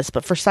hear this,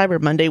 but for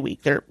Cyber Monday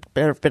week, there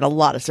have been a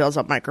lot of sales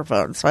on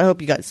microphones. So I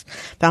hope you guys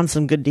found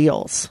some good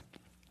deals.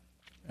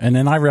 And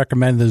then I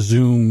recommend the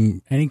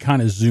Zoom, any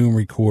kind of Zoom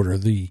recorder,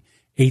 the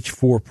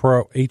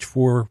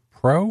H4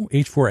 Pro,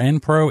 H4n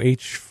Pro,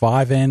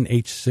 H5n,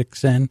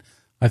 H6n.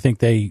 I think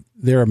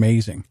they're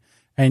amazing.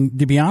 And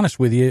to be honest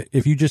with you,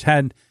 if you just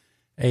had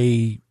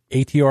a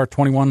ATR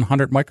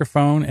 2100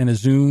 microphone and a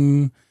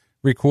Zoom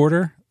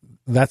recorder,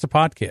 that's a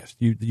podcast.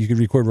 You could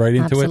record right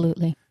into it.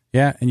 Absolutely.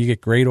 Yeah, and you get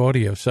great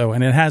audio. So,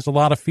 and it has a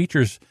lot of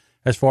features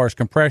as far as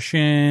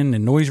compression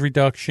and noise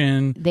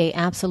reduction. They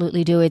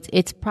absolutely do.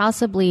 It's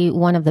possibly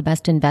one of the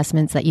best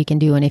investments that you can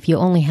do. And if you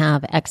only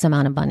have X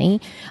amount of money,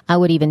 I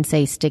would even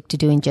say stick to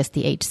doing just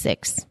the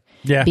H6.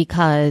 Yeah.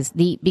 Because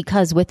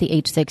with the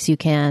H6 you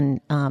can,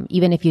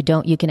 even if you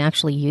don't, you can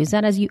actually use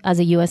that as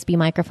a USB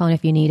microphone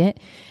if you need it.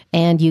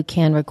 And you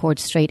can record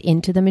straight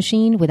into the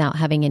machine without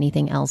having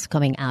anything else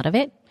coming out of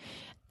it.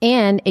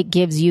 And it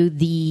gives you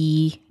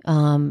the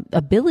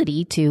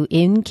ability to,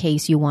 in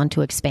case you want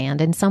to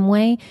expand in some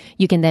way,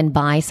 you can then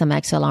buy some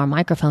XLR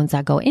microphones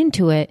that go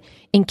into it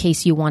in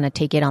case you want to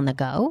take it on the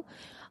go.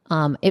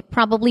 It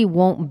probably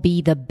won't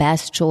be the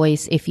best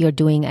choice if you're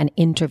doing an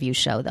interview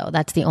show, though.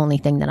 That's the only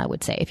thing that I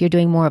would say. If you're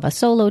doing more of a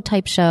solo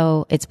type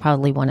show, it's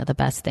probably one of the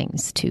best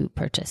things to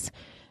purchase.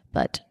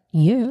 But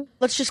yeah.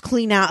 Let's just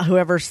clean out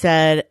whoever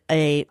said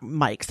a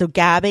mic. So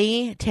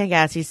Gabby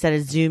Tangassi said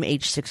a Zoom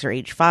H6 or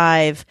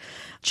H5.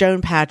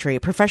 Joan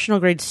Patry, professional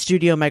grade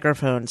studio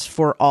microphones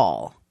for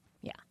all.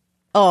 Yeah.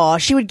 Oh,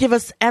 she would give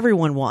us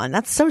everyone one.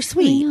 That's so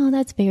sweet. I know,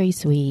 that's very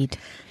sweet.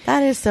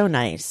 That is so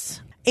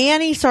nice.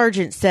 Annie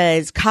Sargent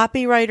says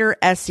copywriter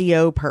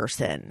SEO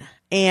person.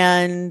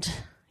 And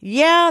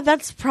yeah,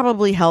 that's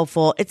probably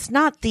helpful. It's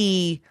not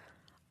the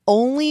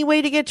only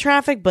way to get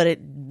traffic, but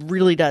it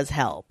really does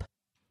help.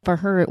 For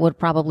her, it would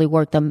probably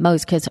work the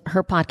most because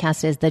her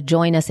podcast is the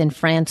Join Us in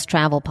France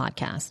Travel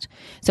podcast.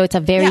 So it's a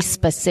very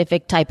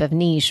specific type of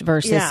niche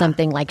versus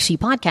something like She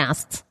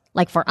Podcasts.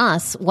 Like for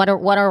us, what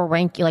are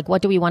rank, like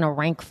what do we want to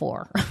rank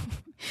for?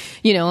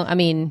 You know, I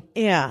mean.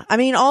 Yeah. I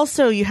mean,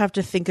 also you have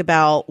to think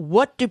about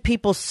what do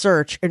people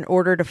search in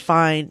order to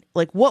find,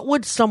 like what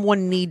would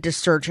someone need to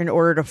search in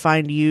order to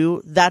find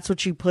you? That's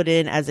what you put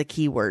in as a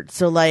keyword.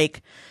 So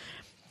like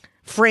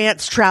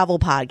France travel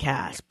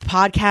podcast,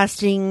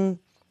 podcasting,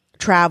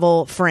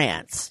 travel,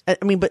 France. I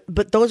mean,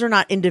 but those are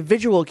not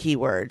individual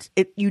keywords.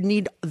 You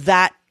need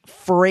that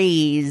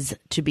phrase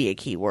to be a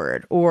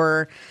keyword,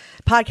 or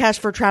podcast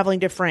for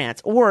traveling to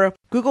France, or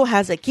Google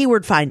has a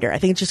keyword finder. I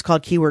think it's just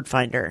called Keyword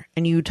Finder,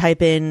 and you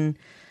type in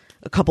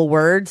a couple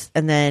words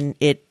and then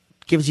it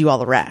gives you all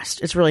the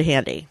rest. It's really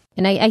handy.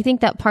 And I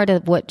think that part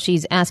of what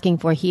she's asking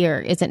for here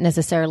isn't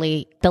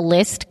necessarily the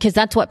list, because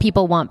that's what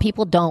people want.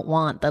 People don't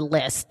want the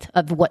list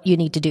of what you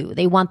need to do.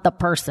 They want the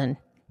person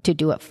to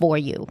do it for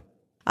you.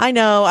 I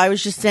know. I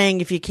was just saying,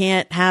 if you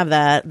can't have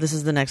that, this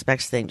is the next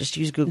best thing. Just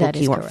use Google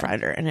Keyword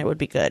Finder and it would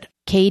be good.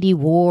 Katie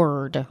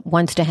Ward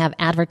wants to have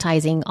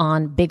advertising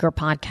on bigger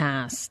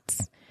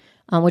podcasts,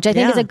 which I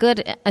think is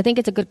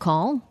it's a good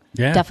call.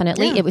 Yeah.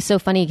 Definitely. Yeah. It was so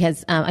funny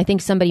because I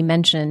think somebody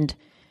mentioned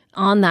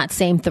on that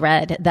same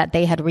thread that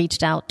they had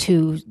reached out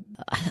to,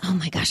 oh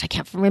my gosh, I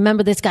can't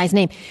remember this guy's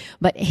name,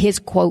 but his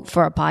quote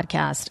for a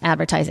podcast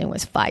advertising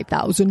was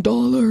 $5,000.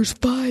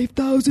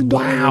 $5,000.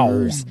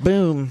 Wow.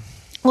 Boom.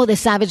 Well, the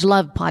Savage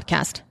Love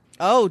podcast.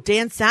 Oh,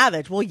 Dan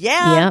Savage. Well,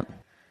 yeah. Yep.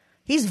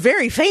 He's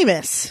very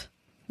famous.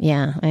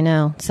 Yeah, I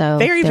know. So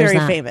very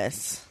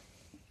famous.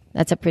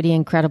 That's a pretty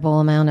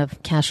incredible amount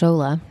of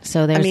cashola.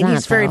 So there's that.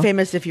 He's very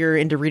famous if you're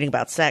into reading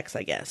about sex,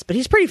 I guess. But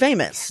he's pretty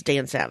famous,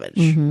 Dan Savage.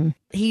 Mm-hmm.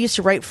 He used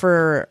to write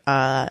for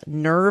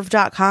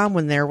Nerve.com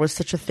when there was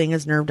such a thing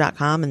as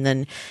Nerve.com. And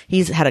then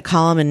he's had a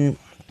column in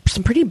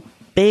some pretty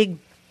big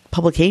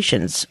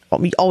publications,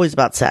 always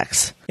about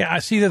sex. Yeah, I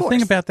see. The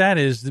thing about that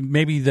is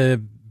maybe the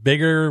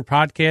bigger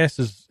podcast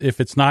is, if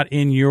it's not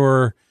in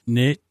your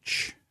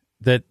niche,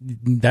 that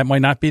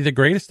might not be the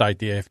greatest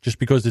idea. Just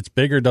because it's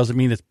bigger doesn't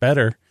mean it's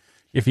better.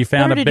 If you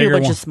found a bigger one, a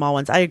bunch of small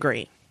ones, I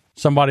agree.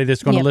 Somebody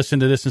that's going to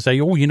listen to this and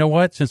say, "Oh, you know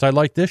what? Since I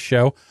like this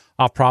show,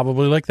 I'll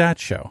probably like that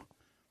show."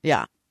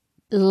 Yeah.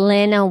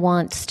 Lena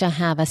wants to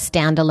have a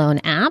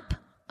standalone app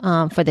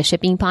for the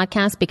shipping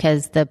podcast,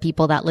 because the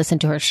people that listen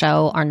to her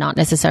show are not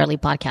necessarily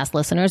podcast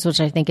listeners, which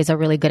I think is a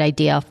really good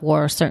idea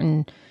for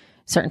certain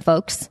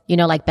folks. You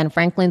know, like Ben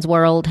Franklin's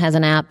World has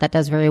an app that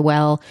does very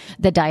well.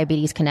 The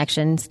Diabetes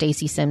Connection,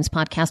 Stacey Sims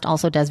podcast,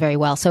 also does very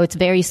well. So it's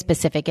very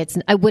specific.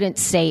 I wouldn't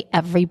say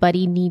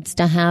everybody needs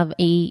to have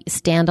a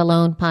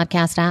standalone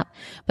podcast app,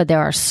 but there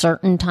are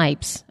certain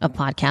types of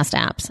podcast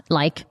apps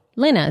like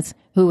Lena's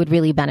who would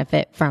really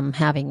benefit from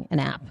having an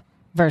app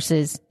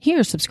versus,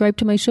 here, subscribe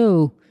to my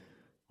show.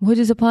 What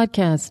is a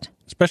podcast?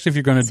 Especially if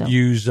you're going to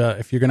use,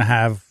 if you're going to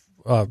have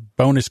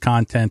bonus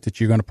content that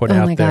you're going to put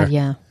out there. God,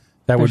 yeah.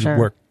 That would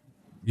work,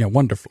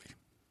 wonderfully.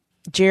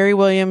 Jerry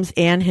Williams,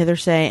 Ann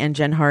Hithersay, and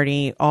Jen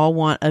Hardy all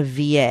want a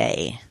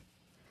VA.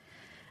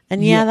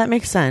 And that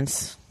makes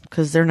sense,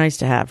 because they're nice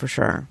to have for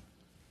sure.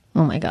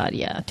 Oh my God,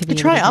 yeah. To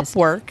try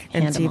Upwork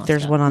and see if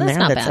there's one on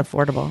there that's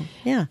affordable.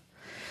 Yeah.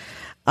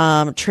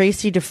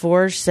 Tracy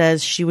DeForge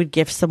says she would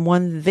gift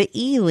someone the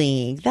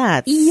E-League.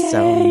 That's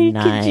so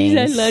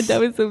nice. That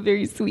was so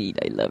very sweet.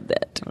 I love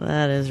that.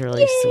 That is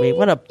really sweet.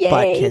 What a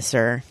butt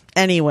kisser.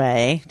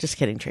 Anyway, just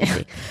kidding,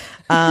 Tracy.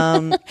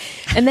 And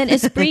then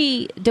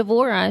Esprit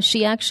Devora,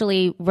 she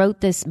actually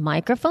wrote this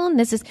microphone.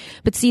 This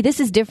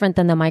is different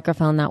than the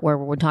microphone that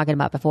we're talking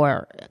about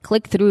before.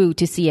 Click through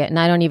to see it, and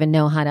I don't even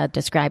know how to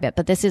describe it.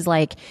 But this is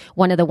like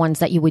one of the ones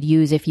that you would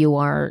use if you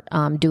are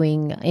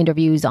doing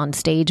interviews on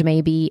stage,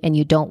 maybe, and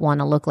you don't want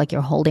to look like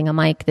you're holding a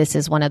mic. This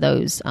is one of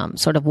those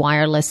sort of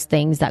wireless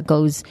things that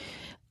goes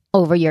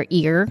over your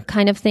ear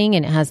kind of thing,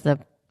 and it has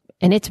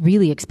and it's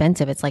really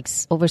expensive. It's like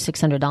over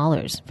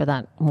 $600 for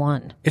that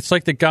one. It's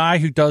like the guy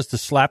who does the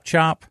slap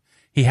chop.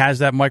 He has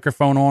that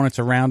microphone on. It's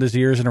around his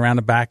ears and around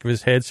the back of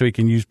his head so he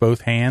can use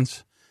both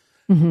hands.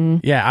 Mm-hmm.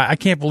 Yeah, I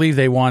can't believe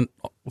they want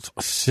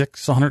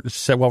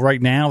 $600. Well, right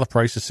now the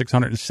price is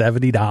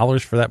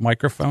 $670 for that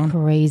microphone.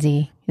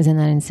 Crazy. Isn't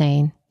that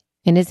insane?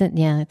 And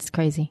it's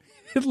crazy.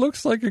 It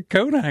looks like a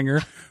coat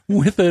hanger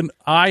with an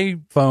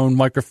iPhone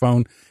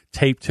microphone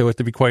taped to it,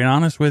 to be quite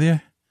honest with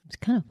you. It's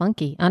kind of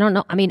funky. I don't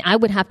know. I mean, I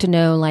would have to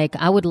know, I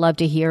would love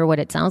to hear what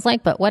it sounds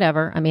like, but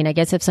whatever. I mean, I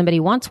guess if somebody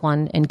wants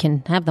one and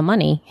can have the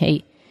money,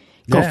 hey,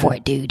 go for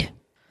it, dude.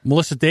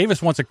 Melissa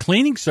Davis wants a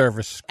cleaning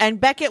service.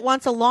 And Beckett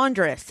wants a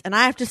laundress. And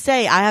I have to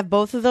say, I have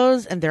both of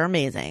those, and they're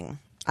amazing.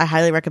 I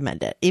highly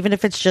recommend it. Even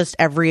if it's just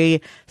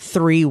every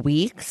 3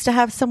 weeks to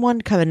have someone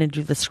come in and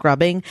do the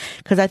scrubbing,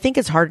 because I think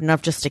it's hard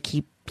enough just to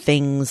keep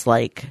things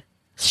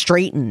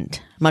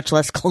straightened, much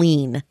less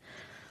clean.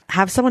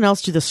 Have someone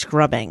else do the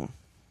scrubbing.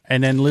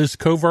 And then Liz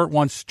Covert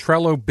wants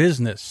Trello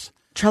Business.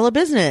 Trello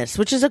Business,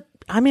 which is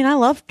I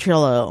love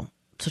Trello.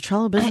 So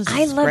Trello Business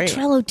I love great.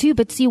 Trello too,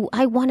 but see,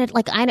 I wanted,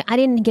 I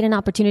didn't get an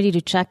opportunity to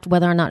check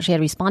whether or not she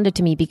had responded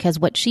to me, because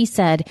what she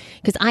said,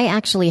 because I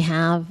actually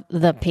have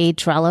the paid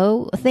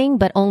Trello thing,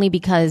 but only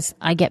because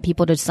I get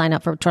people to sign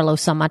up for Trello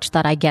so much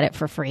that I get it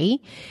for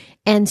free.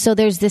 And so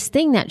there's this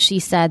thing that she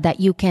said that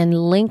you can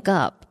link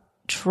up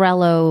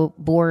Trello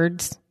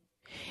boards,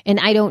 and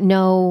I don't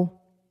know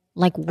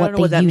what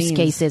the use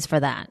case is for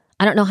that.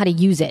 I don't know how to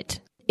use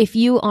it. If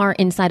you are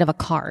inside of a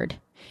card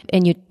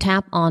and you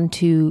tap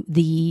onto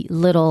the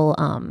little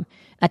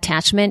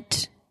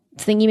attachment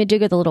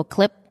thingy-majigger, the little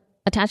clip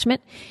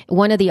attachment,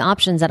 one of the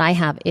options that I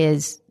have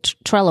is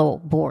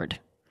Trello board.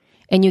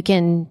 And you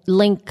can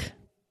link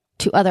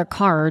to other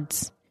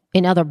cards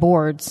in other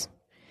boards.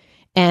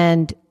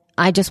 And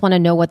I just want to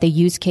know what the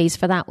use case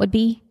for that would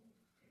be.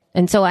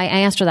 And so I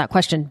asked her that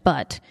question,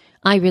 but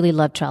I really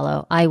love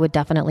Trello. I would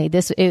definitely,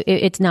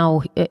 it's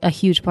now a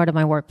huge part of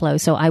my workflow,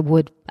 so I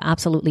would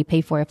absolutely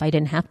pay for it if I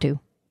didn't have to.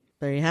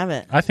 There you have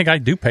it. I think I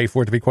do pay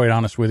for it, to be quite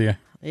honest with you.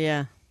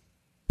 Yeah.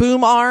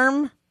 Boom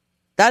arm.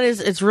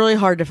 It's really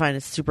hard to find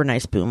a super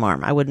nice boom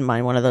arm. I wouldn't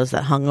mind one of those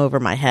that hung over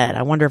my head.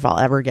 I wonder if I'll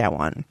ever get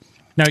one.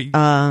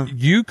 Now,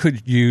 you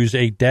could use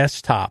a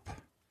desktop.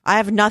 I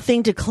have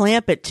nothing to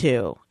clamp it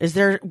to. Is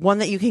there one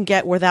that you can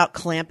get without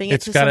clamping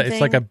it to something? It's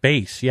like a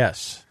base,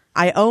 yes.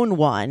 I own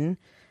one,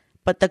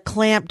 but the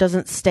clamp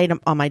doesn't stay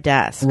on my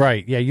desk.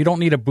 Right. Yeah, you don't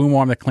need a boom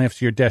arm that clamps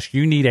to your desk.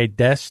 You need a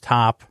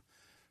desktop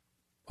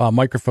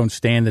microphone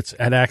stand that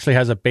actually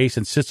has a base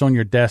and sits on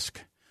your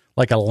desk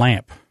like a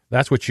lamp.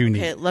 That's what you need.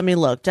 Okay, let me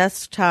look.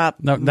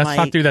 Desktop. No, let's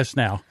not do this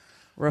now.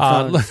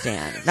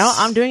 Stand. No,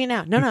 I'm doing it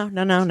now. No. I'm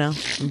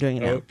doing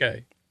it now.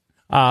 Okay.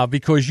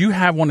 Because you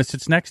have one that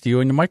sits next to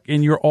you,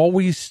 and you're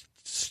always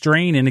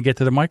straining to get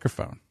to the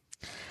microphone.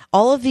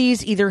 All of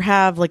these either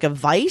have a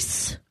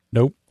vise.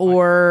 Nope.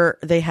 Or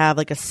they have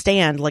a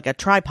stand, like a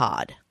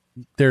tripod.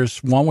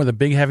 There's one with a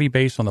big heavy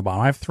base on the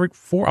bottom. I have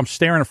 4. I'm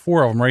staring at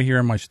 4 of them right here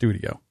in my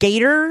studio.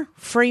 Gator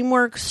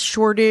Frameworks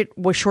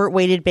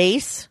short-weighted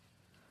base.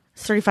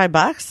 It's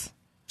 $35.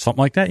 Something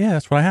like that. Yeah,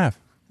 that's what I have.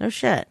 No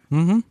shit.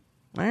 Mm-hmm.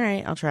 All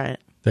right, I'll try it.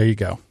 There you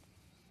go.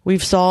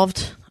 We've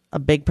solved a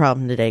big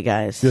problem today,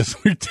 guys. Yes,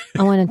 we did.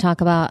 I want to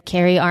talk about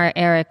Carrie R.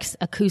 Eric's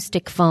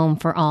acoustic foam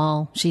for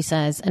all, she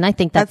says. And I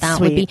think that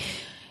would be...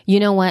 You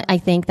know what? I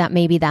think that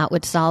maybe that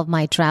would solve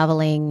my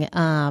traveling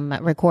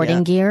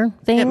recording gear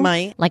thing. It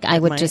might. I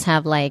would just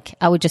have I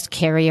would just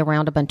carry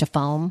around a bunch of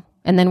foam,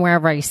 and then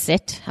wherever I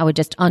sit, I would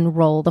just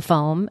unroll the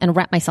foam and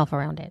wrap myself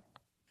around it.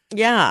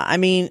 Yeah, I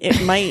mean,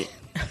 it might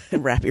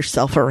wrap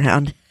yourself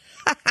around.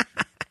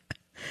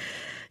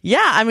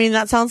 Yeah, I mean,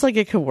 that sounds like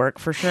it could work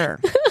for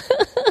sure.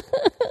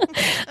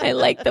 I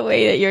like the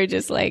way that you're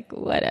just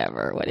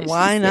whatever. What is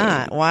Why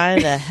not? Why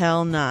the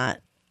hell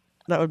not?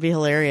 That would be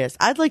hilarious.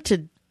 I'd like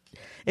to.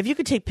 If you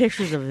could take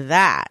pictures of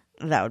that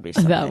would be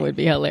something. That would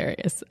be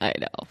hilarious. I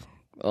know.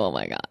 Oh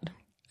my God.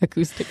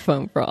 Acoustic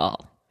foam for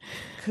all.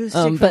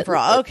 Acoustic foam for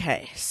all.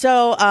 Okay.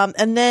 So,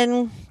 and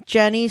then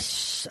Jenny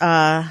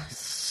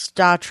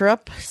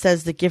Stotrup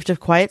says the gift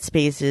of quiet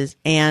spaces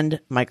and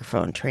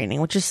microphone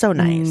training, which is so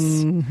nice.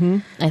 Mm-hmm.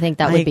 I think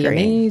that would be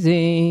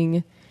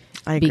amazing.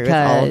 I agree with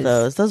all of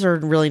those. Those are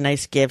really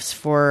nice gifts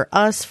for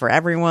us, for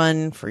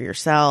everyone, for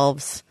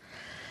yourselves.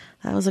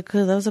 That was a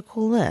cool list.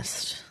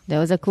 That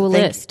was a cool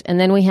list. And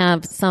then we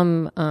have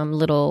some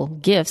little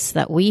gifts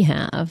that we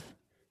have,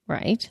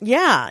 right?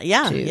 Yeah.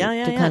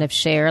 To kind of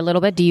share a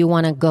little bit. Do you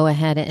want to go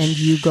ahead and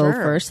you go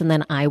first, and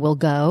then I will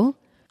go?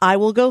 I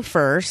will go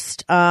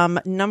first.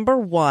 Number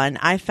one,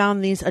 I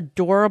found these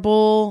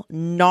adorable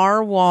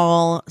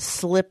narwhal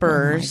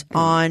slippers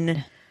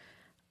on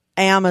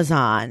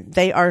Amazon.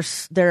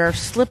 They're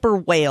slipper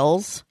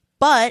whales,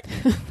 but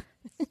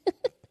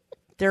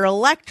they're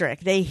electric.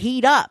 They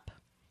heat up.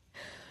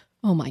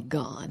 Oh my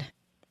God.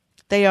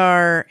 They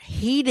are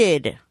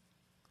heated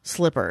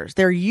slippers.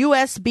 They're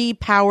USB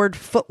powered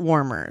foot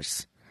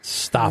warmers.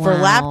 Stop. For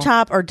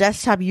laptop or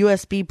desktop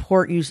USB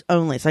port use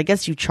only. So I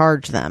guess you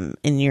charge them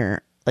in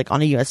your, like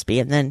on a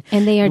USB, and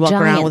they are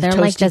giant. They're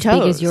like as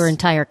big as your toes.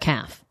 entire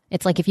calf.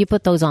 It's like if you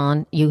put those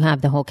on, you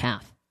have the whole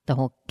calf. The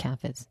whole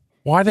calf is.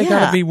 Why they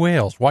gotta be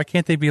whales? Why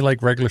can't they be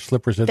like regular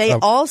slippers? They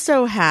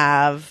also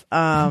have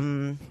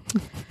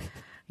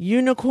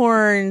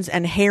unicorns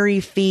and hairy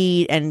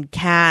feet and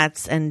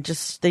cats, and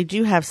just they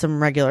do have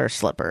some regular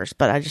slippers.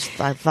 But I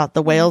thought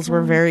the whales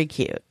were very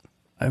cute.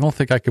 I don't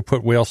think I could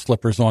put whale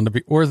slippers on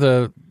or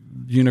the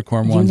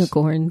unicorn ones.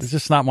 Unicorns. It's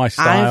just not my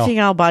style. I think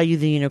I'll buy you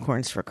the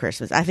unicorns for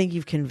Christmas. I think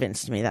you've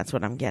convinced me. That's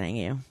what I'm getting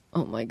you.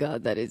 Oh my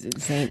God, that is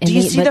insane. Do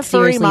you see the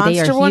furry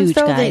monster ones huge,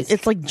 though? Guys.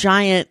 It's like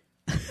giant.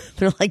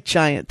 They're like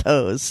giant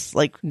toes.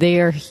 Like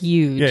they are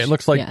huge. Yeah, it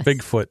looks like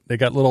Bigfoot. They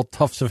got little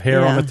tufts of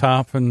hair on the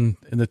top and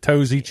the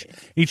toes.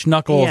 Each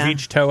knuckle of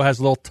each toe has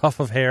a little tuft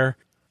of hair.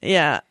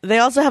 Yeah. They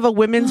also have a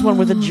women's one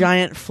with a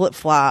giant flip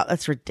flop.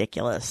 That's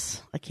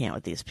ridiculous. I can't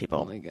with these people.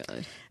 Oh my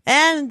God.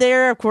 And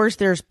of course,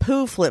 there's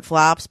poo flip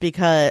flops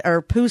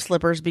or poo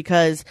slippers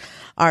because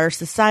our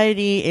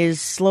society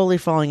is slowly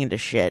falling into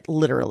shit.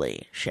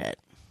 Literally shit.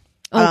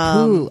 Oh,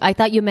 poo. I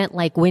thought you meant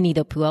like Winnie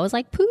the Pooh. I was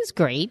like, poo's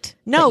great.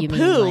 No,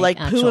 poo, like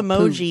poo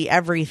emoji, poo.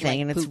 everything.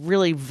 Like and it's poo.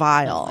 really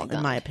vile,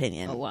 in my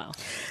opinion. Oh, wow.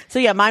 So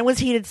yeah, mine was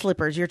heated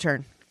slippers. Your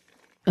turn.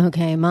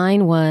 Okay,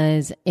 mine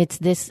was, it's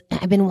this,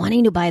 I've been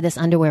wanting to buy this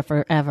underwear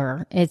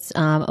forever. It's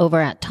over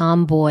at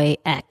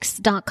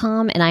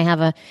tomboyx.com, and I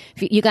have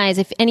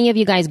if any of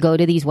you guys go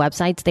to these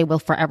websites, they will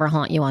forever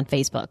haunt you on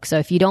Facebook. So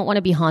if you don't want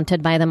to be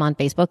haunted by them on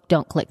Facebook,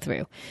 don't click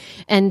through.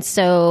 And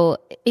so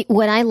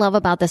what I love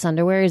about this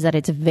underwear is that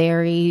it's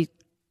very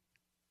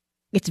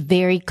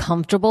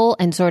comfortable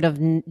and sort of,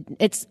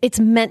 it's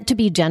meant to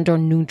be gender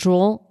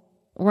neutral.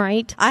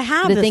 Right. I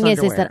have the this thing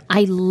underwear. is that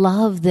I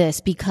love this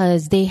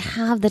because they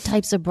have the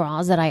types of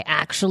bras that I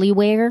actually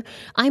wear.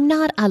 I'm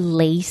not a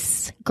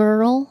lace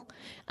girl.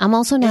 I'm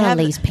also not a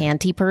lace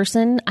panty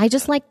person. I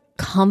just like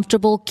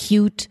comfortable,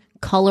 cute,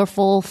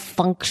 colorful,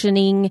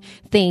 functioning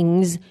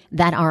things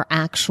that are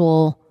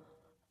actual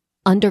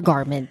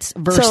undergarments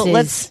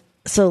versus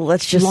So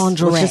let's just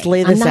lingerie. Let's just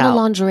lay this out. I'm not a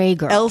lingerie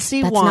girl.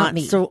 Elsie That's wants not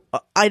me. so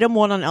item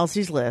one on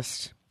Elsie's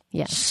list.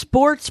 Yeah.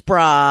 Sports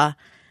bra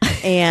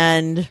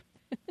and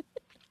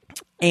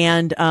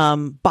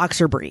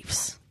boxer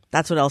briefs.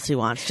 That's what Elsie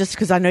wants. Just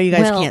because I know you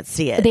guys can't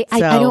see it. I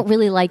don't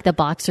really like the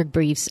boxer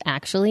briefs.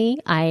 Actually,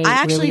 I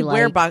actually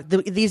really wear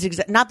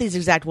not these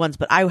exact ones,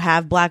 but I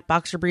have black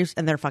boxer briefs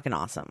and they're fucking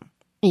awesome.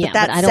 Yeah,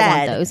 but I don't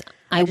want those.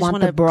 I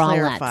want the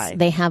bralettes. Clarify.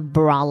 They have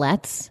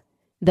bralettes.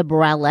 The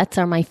bralettes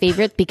are my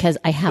favorite because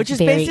I have which is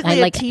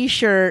basically a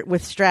t-shirt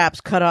with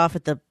straps cut off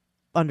at the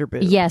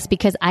underboob. Yes,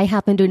 because I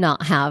happen to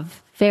not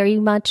have very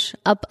much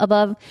up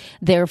above.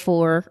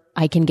 Therefore,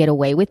 I can get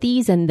away with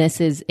these, and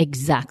this is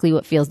exactly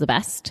what feels the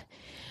best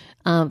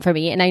for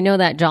me. And I know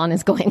that John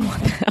is going,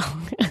 what the hell?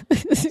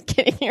 This is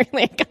getting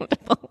really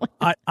uncomfortable.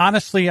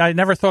 Honestly, I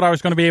never thought I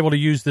was going to be able to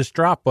use this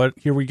drop, but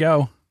here we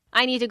go.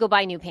 I need to go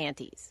buy new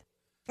panties.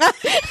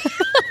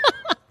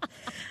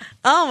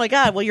 Oh, my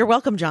God. Well, you're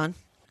welcome, John.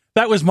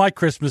 That was my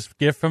Christmas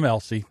gift from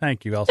Elsie.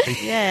 Thank you, Elsie.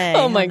 Yay.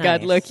 Oh, my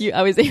God. Look,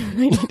 I was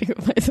able to go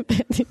buy some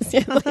panties.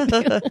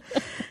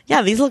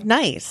 Yeah, these look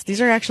nice.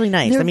 These are actually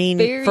nice. They're I mean,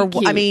 very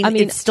cute.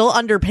 It's still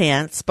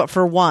underpants, but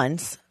for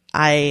once,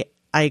 I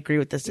agree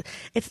with this.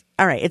 It's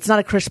all right. It's not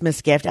a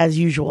Christmas gift as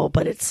usual,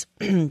 but it's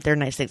they're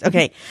nice things.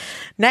 Okay,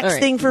 next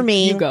thing for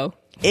me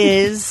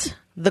is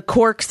the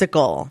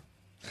Corksicle.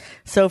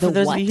 So for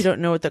those of you who don't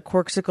know what the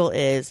Corksicle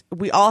is,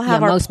 we all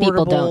have our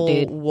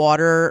portable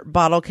water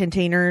bottle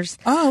containers.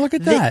 Oh, look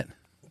at that.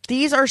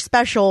 These are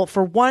special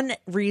for one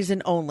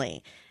reason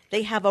only.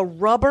 They have a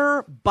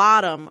rubber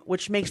bottom,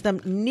 which makes them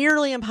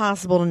nearly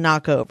impossible to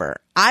knock over.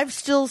 I've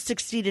still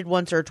succeeded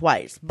once or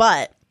twice,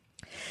 but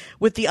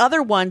with the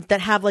other ones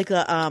that have like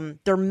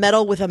they're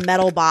metal with a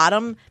metal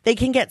bottom, they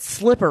can get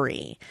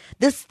slippery.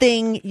 This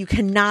thing, you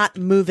cannot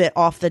move it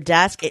off the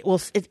desk.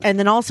 And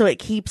then also it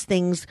keeps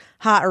things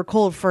hot or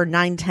cold for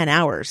 9-10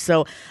 hours.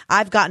 So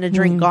I've gotten a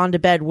drink, gone to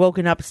bed,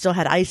 woken up, still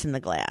had ice in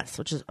the glass,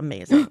 which is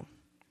amazing.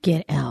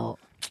 Get out.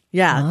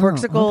 Yeah,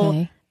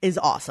 Corksicle is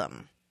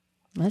awesome.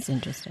 That's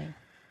interesting.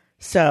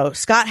 So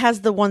Scott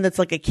has the one that's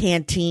like a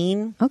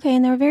canteen. Okay,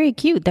 and they're very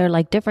cute. They're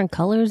like different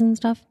colors and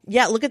stuff.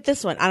 Yeah, look at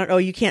this one. I don't know.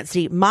 You can't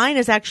see. Mine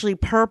is actually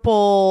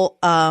purple.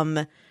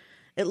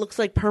 It looks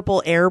like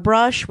purple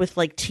airbrush with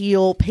like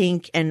teal,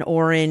 pink, and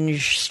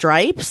orange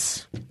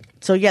stripes.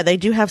 So yeah, they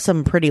do have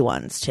some pretty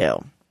ones too.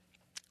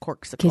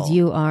 Corksicle. Because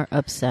you are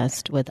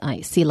obsessed with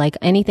ice. See, like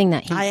anything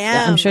that I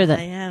am. I'm sure that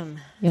I am.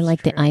 You're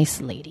like the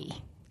ice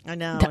lady. I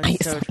know. The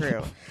it's ice so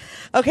true.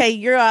 Okay,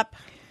 you're up.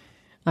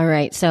 All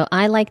right. So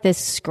I like this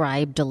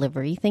Scribe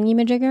delivery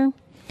thingy-majigger.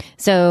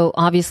 So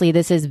obviously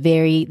this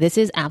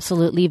is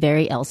absolutely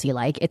very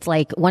Elsie-like. It's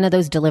like one of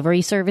those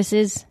delivery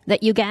services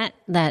that you get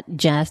that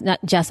Jess,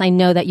 I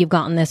know that you've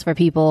gotten this for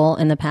people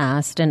in the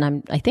past,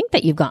 and I think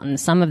that you've gotten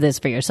some of this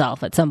for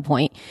yourself at some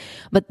point.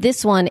 But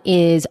this one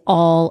is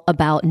all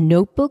about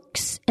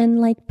notebooks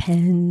and like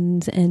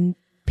pens and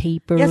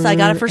paper. Yes, I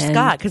got it for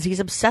Scott because he's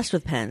obsessed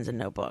with pens and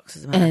notebooks.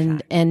 As a matter of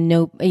fact.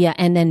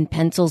 And then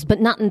pencils, but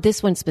not in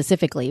this one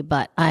specifically.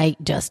 But I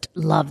just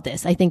love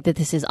this. I think that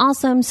this is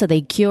awesome. So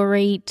they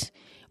curate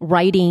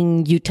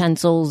writing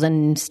utensils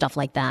and stuff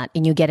like that,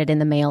 and you get it in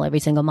the mail every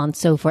single month.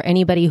 So for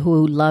anybody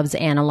who loves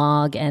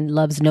analog and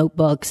loves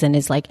notebooks and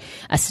is like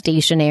a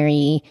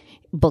stationary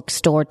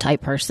bookstore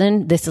type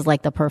person, this is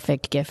like the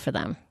perfect gift for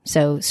them.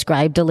 So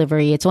Scribe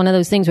delivery, it's one of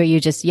those things where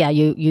you just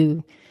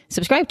you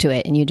subscribe to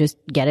it and you just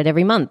get it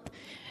every month.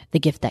 The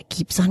gift that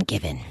keeps on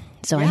giving.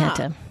 So I had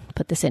to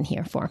put this in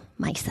here for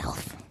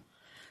myself.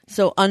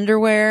 So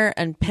underwear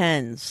and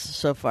pens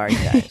so far, you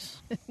guys.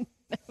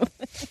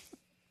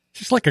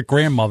 She's like a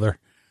grandmother.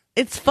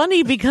 It's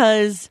funny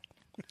because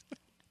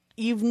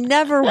you've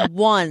never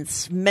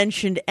once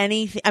mentioned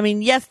anything. I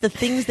mean, yes, the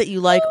things that you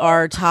like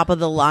are top of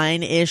the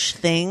line-ish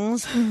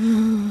things,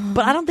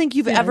 but I don't think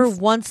you've ever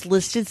once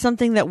listed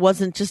something that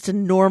wasn't just a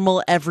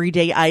normal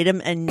everyday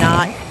item and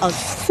not a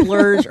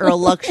splurge or a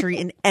luxury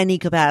in any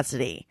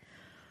capacity.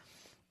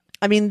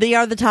 I mean, they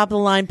are the top of the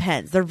line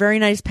pens. They're very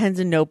nice pens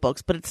and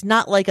notebooks, but it's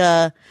not like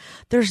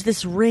there's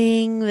this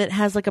ring that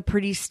has like a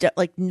pretty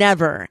like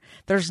never.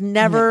 There's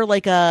never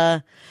like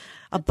a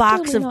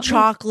box of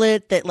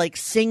chocolate that like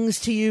sings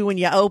to you when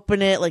you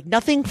open it. Like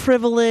nothing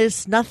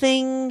frivolous,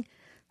 nothing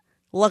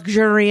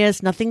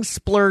luxurious, nothing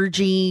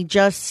splurgy,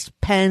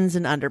 just pens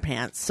and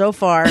underpants so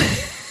far.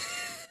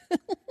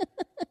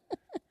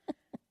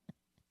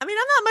 I mean,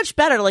 I'm not much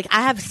better. Like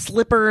I have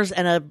slippers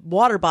and a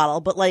water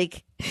bottle, but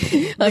like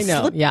I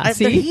know.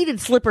 The heated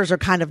slippers are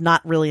kind of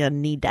not really a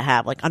need to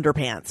have, like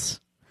underpants,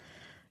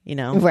 you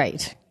know?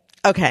 Right.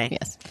 Okay.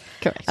 Yes.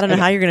 Correct. I don't know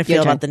how you're going to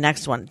feel about the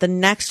next one. The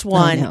next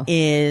one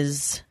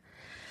is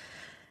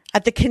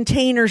at the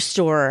Container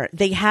Store.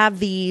 They have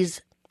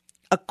these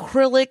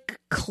acrylic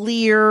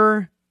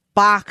clear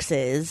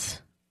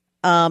boxes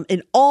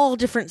in all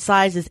different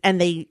sizes, and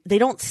they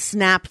don't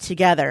snap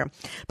together.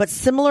 But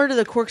similar to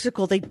the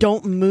Corkcicle, they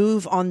don't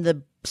move on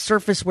the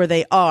surface where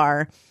they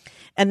are.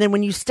 And then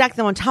when you stack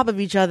them on top of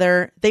each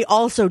other, they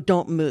also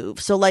don't move.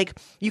 So like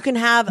you can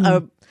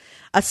have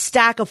a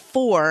stack of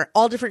 4,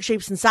 all different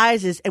shapes and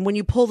sizes. And when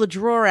you pull the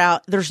drawer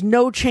out, there's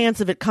no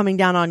chance of it coming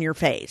down on your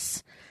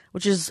face,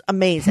 which is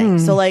amazing.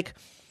 So like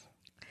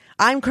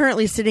I'm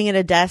currently sitting at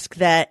a desk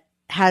that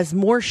has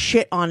more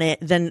shit on it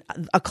than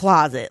a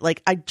closet.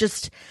 Like I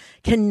just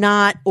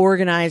cannot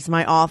organize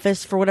my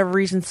office for whatever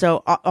reason.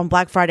 So on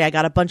Black Friday, I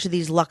got a bunch of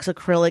these Luxe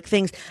acrylic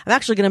things. I'm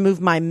actually going to move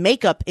my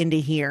makeup into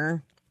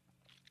here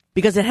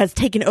because it has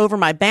taken over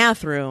my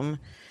bathroom.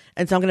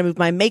 And so I'm going to move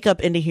my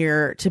makeup into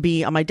here to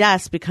be on my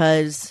desk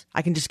because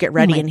I can just get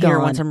ready in here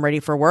once I'm ready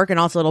for work. And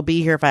also it'll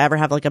be here if I ever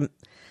have like an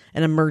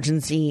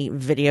emergency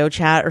video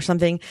chat or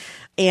something.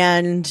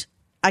 And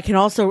I can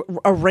also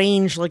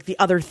arrange like the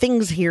other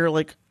things here,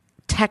 like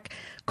tech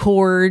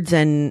cords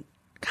and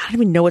God, I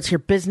don't even know what's here,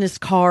 business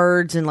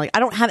cards. And like, I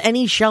don't have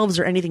any shelves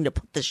or anything to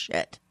put this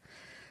shit.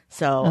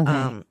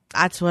 So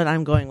that's what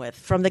I'm going with.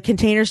 From the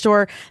Container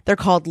Store, they're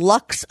called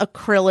Luxe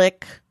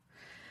Acrylic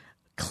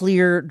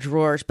Clear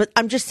Drawers. But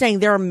I'm just saying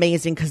they're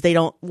amazing because they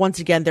don't, once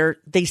again,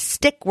 they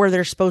stick where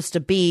they're supposed to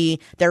be.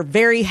 They're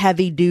very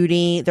heavy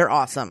duty. They're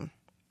awesome.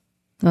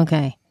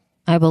 Okay.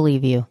 I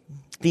believe you.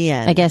 The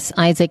end. I guess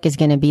Isaac is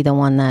going to be the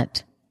one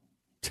that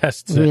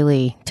tests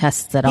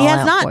it all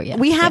out for you.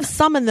 We have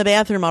some in the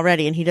bathroom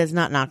already, and he does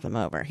not knock them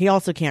over. He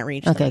also can't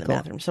reach them in the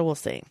bathroom, so we'll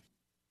see.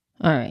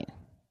 All right.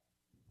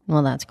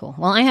 Well, that's cool.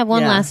 Well, I have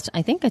one last.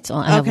 I think it's.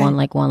 I have one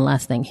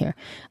last thing here.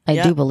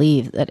 I do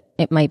believe that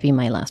it might be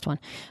my last one.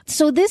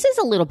 So this is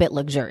a little bit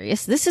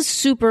luxurious. This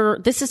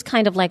is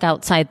kind of like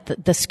outside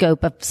the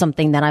scope of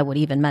something that I would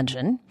even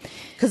mention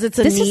because it's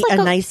a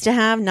nice to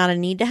have, not a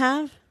need to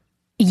have.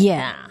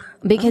 Yeah.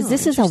 Because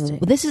this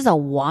is a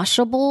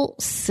washable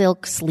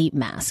silk sleep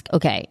mask.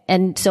 Okay.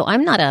 And so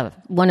I'm not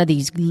one of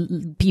these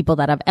people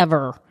that have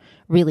ever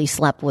really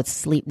slept with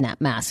sleep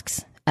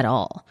masks at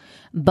all.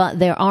 But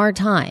there are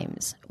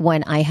times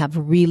when I have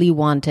really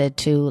wanted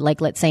to,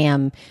 like, let's say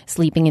I'm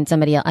sleeping in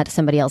at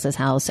somebody else's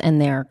house and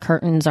their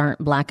curtains aren't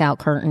blackout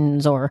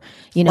curtains, or,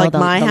 you know, like the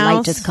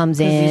light just comes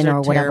in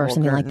or whatever,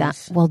 something like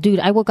that. Well, dude,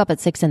 I woke up at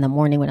 6 a.m.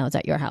 when I was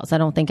at your house. I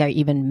don't think I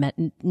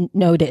even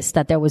noticed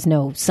that there was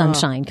no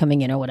sunshine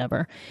coming in or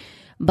whatever.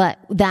 But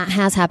that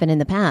has happened in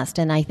the past.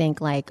 And I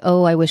think like,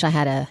 I wish I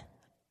had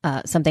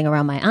something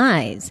around my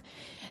eyes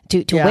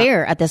to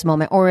wear at this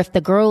moment. Or if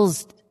the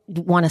girls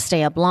want to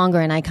stay up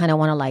longer and I kind of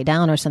want to lie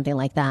down or something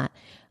like that,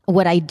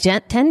 what I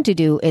tend to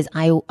do is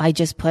I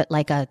just put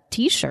like a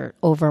t-shirt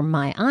over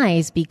my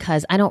eyes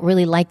because I don't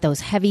really like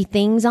those heavy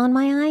things on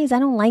my eyes. I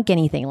don't like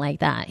anything like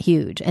that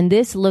huge. And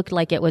this looked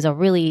like it was a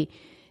really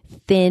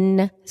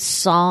thin,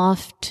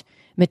 soft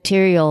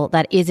material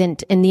that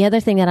isn't. And the other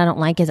thing that I don't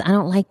like is I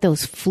don't like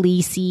those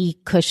fleecy,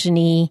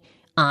 cushiony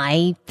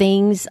eye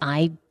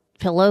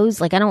pillows.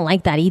 Like I don't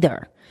like that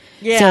either.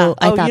 Yeah. So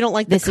I thought you don't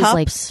like the this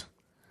cups is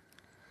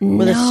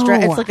with no. a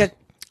strap? It's like a.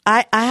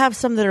 I have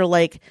some that are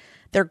like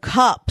they're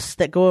cups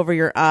that go over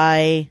your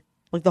eye,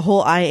 like the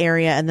whole eye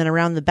area, and then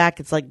around the back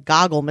it's like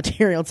goggle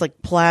material. It's like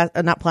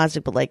not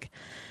plastic, but like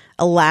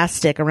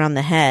elastic around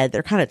the head.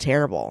 They're kind of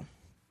terrible.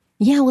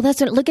 Yeah, well,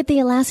 look at the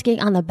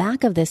elastic on the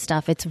back of this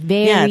stuff. It's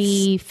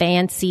very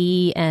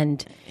fancy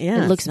and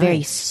it looks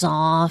very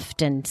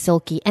soft and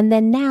silky. And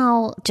then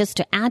now, just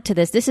to add to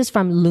this is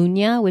from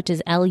Lunya, which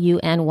is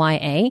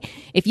Lunya.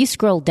 If you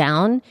scroll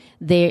down,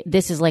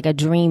 this is like a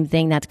dream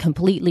thing that's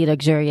completely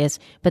luxurious.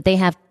 But they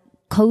have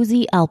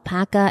cozy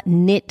alpaca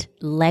knit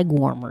leg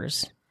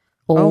warmers.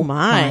 Oh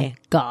my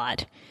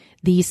God.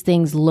 These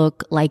things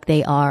look like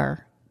they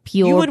are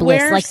pure you would bliss.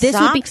 Wear like this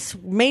socks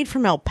made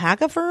from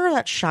alpaca fur?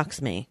 That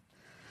shocks me.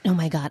 Oh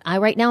my God.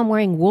 Right now I'm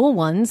wearing wool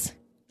ones.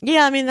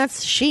 Yeah, I mean,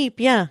 that's sheep.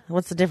 Yeah.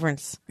 What's the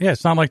difference? Yeah,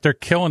 it's not like they're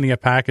killing the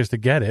alpacas to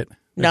get it.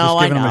 They're no,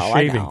 just giving them a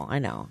shaving. I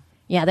know.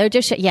 Yeah, they're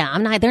just,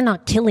 they're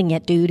not killing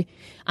it, dude.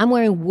 I'm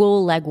wearing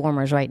wool leg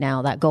warmers right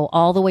now that go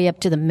all the way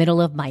up to the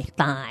middle of my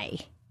thigh.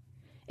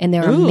 And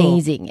they're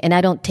amazing. And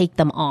I don't take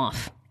them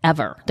off.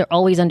 Ever. They're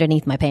always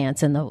underneath my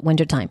pants in the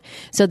wintertime.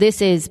 So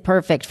this is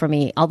perfect for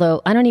me.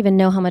 Although I don't even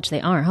know how much they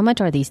are. How much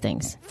are these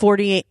things?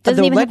 $48.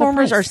 The leg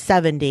warmers are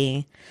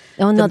 $70.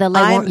 Oh no, the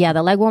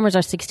leg warmers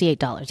are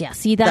 $68. Yeah,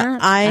 see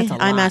that? The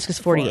eye mask is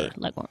 $48.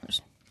 Leg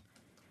warmers.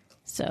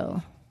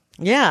 So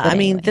yeah, I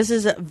mean, this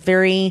is a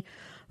very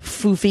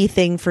foofy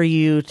thing for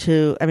you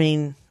to. I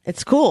mean,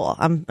 it's cool.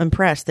 I'm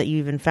impressed that you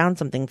even found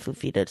something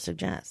foofy to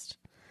suggest.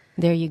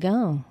 There you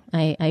go.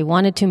 I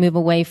wanted to move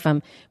away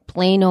from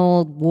plain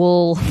old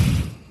wool.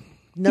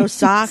 No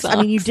socks. I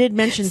mean, you did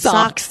mention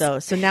socks though.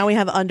 So now we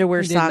have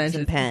underwear, socks,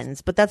 and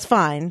pens, but that's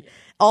fine.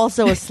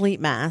 Also a sleep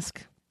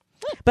mask.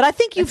 But I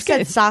think you've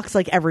said socks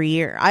like every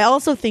year. I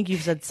also think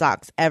you've said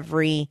socks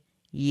every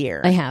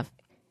year. I have.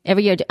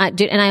 Every year.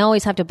 And I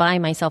always have to buy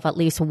myself at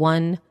least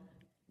one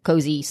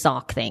cozy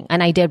sock thing.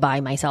 And I did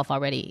buy myself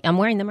already. I'm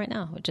wearing them right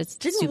now, which is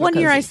Didn't one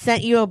year I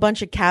sent you a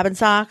bunch of cabin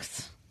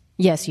socks?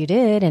 Yes, you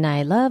did, and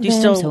I love them. Do you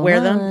still so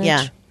wear much. them?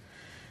 Yeah.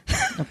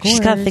 Of course. She's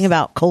got to think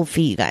about cold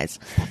feet, you guys.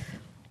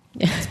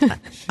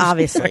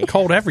 Obviously.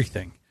 Cold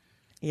everything.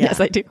 Yeah.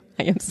 Yes, I do.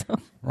 I am so.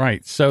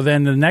 Right. So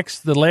then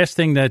the last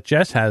thing that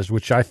Jess has,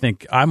 which I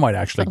think I might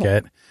actually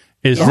get,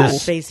 is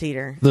this space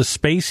heater. The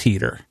space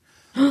heater.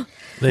 I want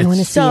to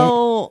see it.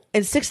 So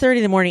at 6:30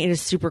 in the morning, it is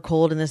super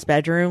cold in this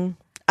bedroom.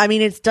 I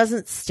mean, it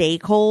doesn't stay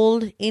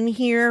cold in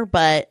here,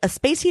 but a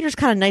space heater is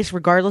kind of nice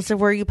regardless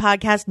of where you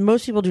podcast.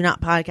 Most people do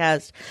not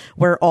podcast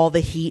where all the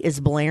heat is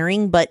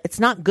blaring, but it's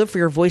not good for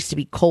your voice to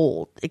be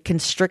cold. It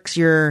constricts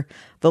your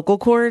vocal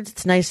cords.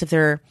 It's nice if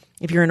you're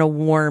in a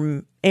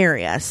warm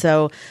area.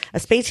 So a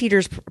space heater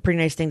is a pretty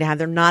nice thing to have.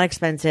 They're not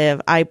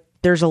expensive.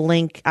 There's a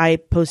link I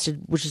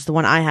posted, which is the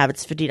one I have.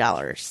 It's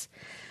 $50.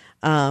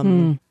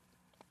 And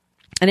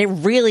it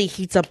really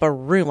heats up a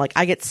room. Like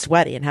I get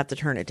sweaty and have to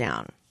turn it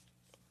down.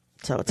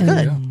 So it's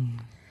good.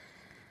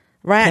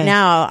 Right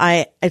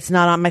now, it's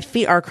not on. My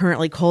feet are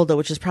currently cold though,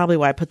 which is probably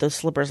why I put those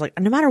slippers. Like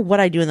no matter what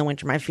I do in the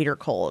winter, my feet are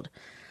cold.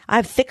 I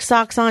have thick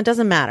socks on.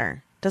 Doesn't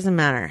matter.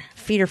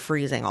 Feet are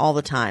freezing all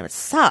the time. It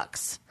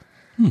sucks.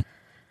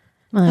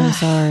 I'm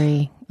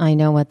sorry. I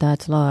know what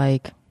that's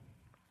like.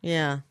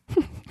 Yeah.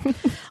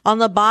 On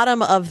the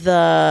bottom of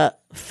the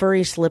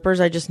furry slippers,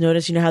 I just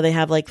noticed, you know how they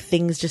have like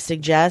things to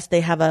suggest?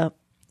 They have a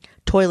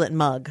toilet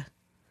mug.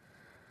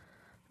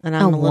 And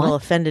I'm a little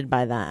offended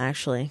by that,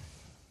 actually.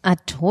 A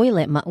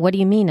toilet mug? What do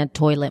you mean a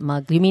toilet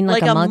mug? You mean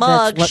like a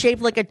mug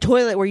shaped like a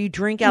toilet where you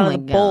drink out of the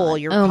bowl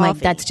your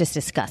coffee? That's just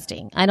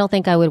disgusting. I don't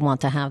think I would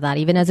want to have that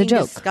even as a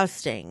joke.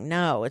 Disgusting.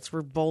 No, it's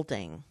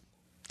revolting.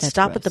 That's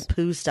Stop gross. with the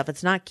poo stuff.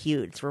 It's not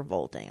cute. It's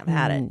revolting. I've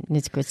had it.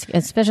 It's gross,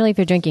 especially if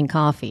you're drinking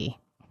coffee.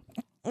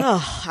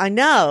 Oh, I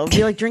know. It'd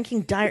be like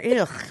drinking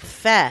ugh,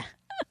 feh.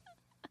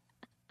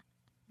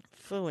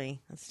 Phooey.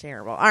 That's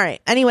terrible. All right.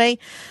 Anyway,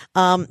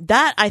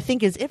 that I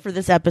think is it for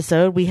this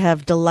episode. We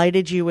have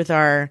delighted you with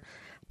our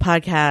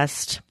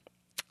podcast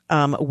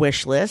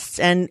wish lists.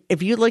 And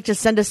if you'd like to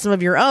send us some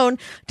of your own,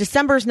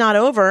 December's not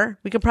over.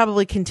 We could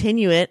probably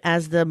continue it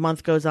as the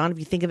month goes on. If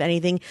you think of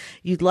anything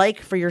you'd like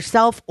for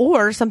yourself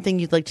or something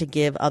you'd like to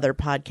give other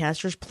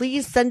podcasters,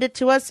 please send it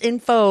to us.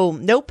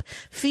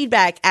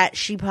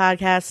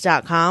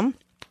 Feedback@shepodcast.com.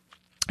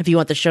 If you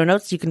want the show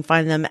notes, you can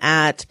find them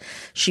at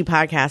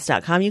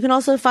shepodcast.com. You can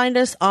also find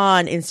us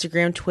on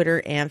Instagram,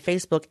 Twitter, and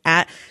Facebook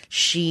at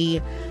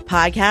She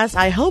Podcast.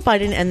 I hope I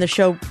didn't end the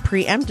show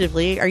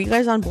preemptively. Are you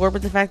guys on board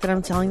with the fact that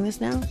I'm telling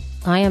this now?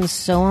 I am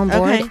so on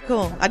board. Okay,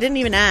 cool. I didn't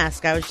even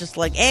ask. I was just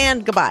like,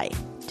 and goodbye.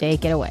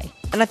 Take it away.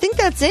 And I think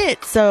that's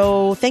it.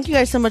 So thank you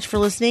guys so much for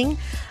listening.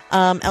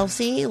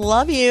 Elsie,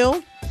 love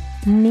you.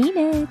 Need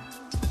it.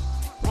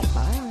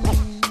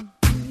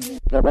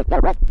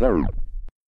 Bye.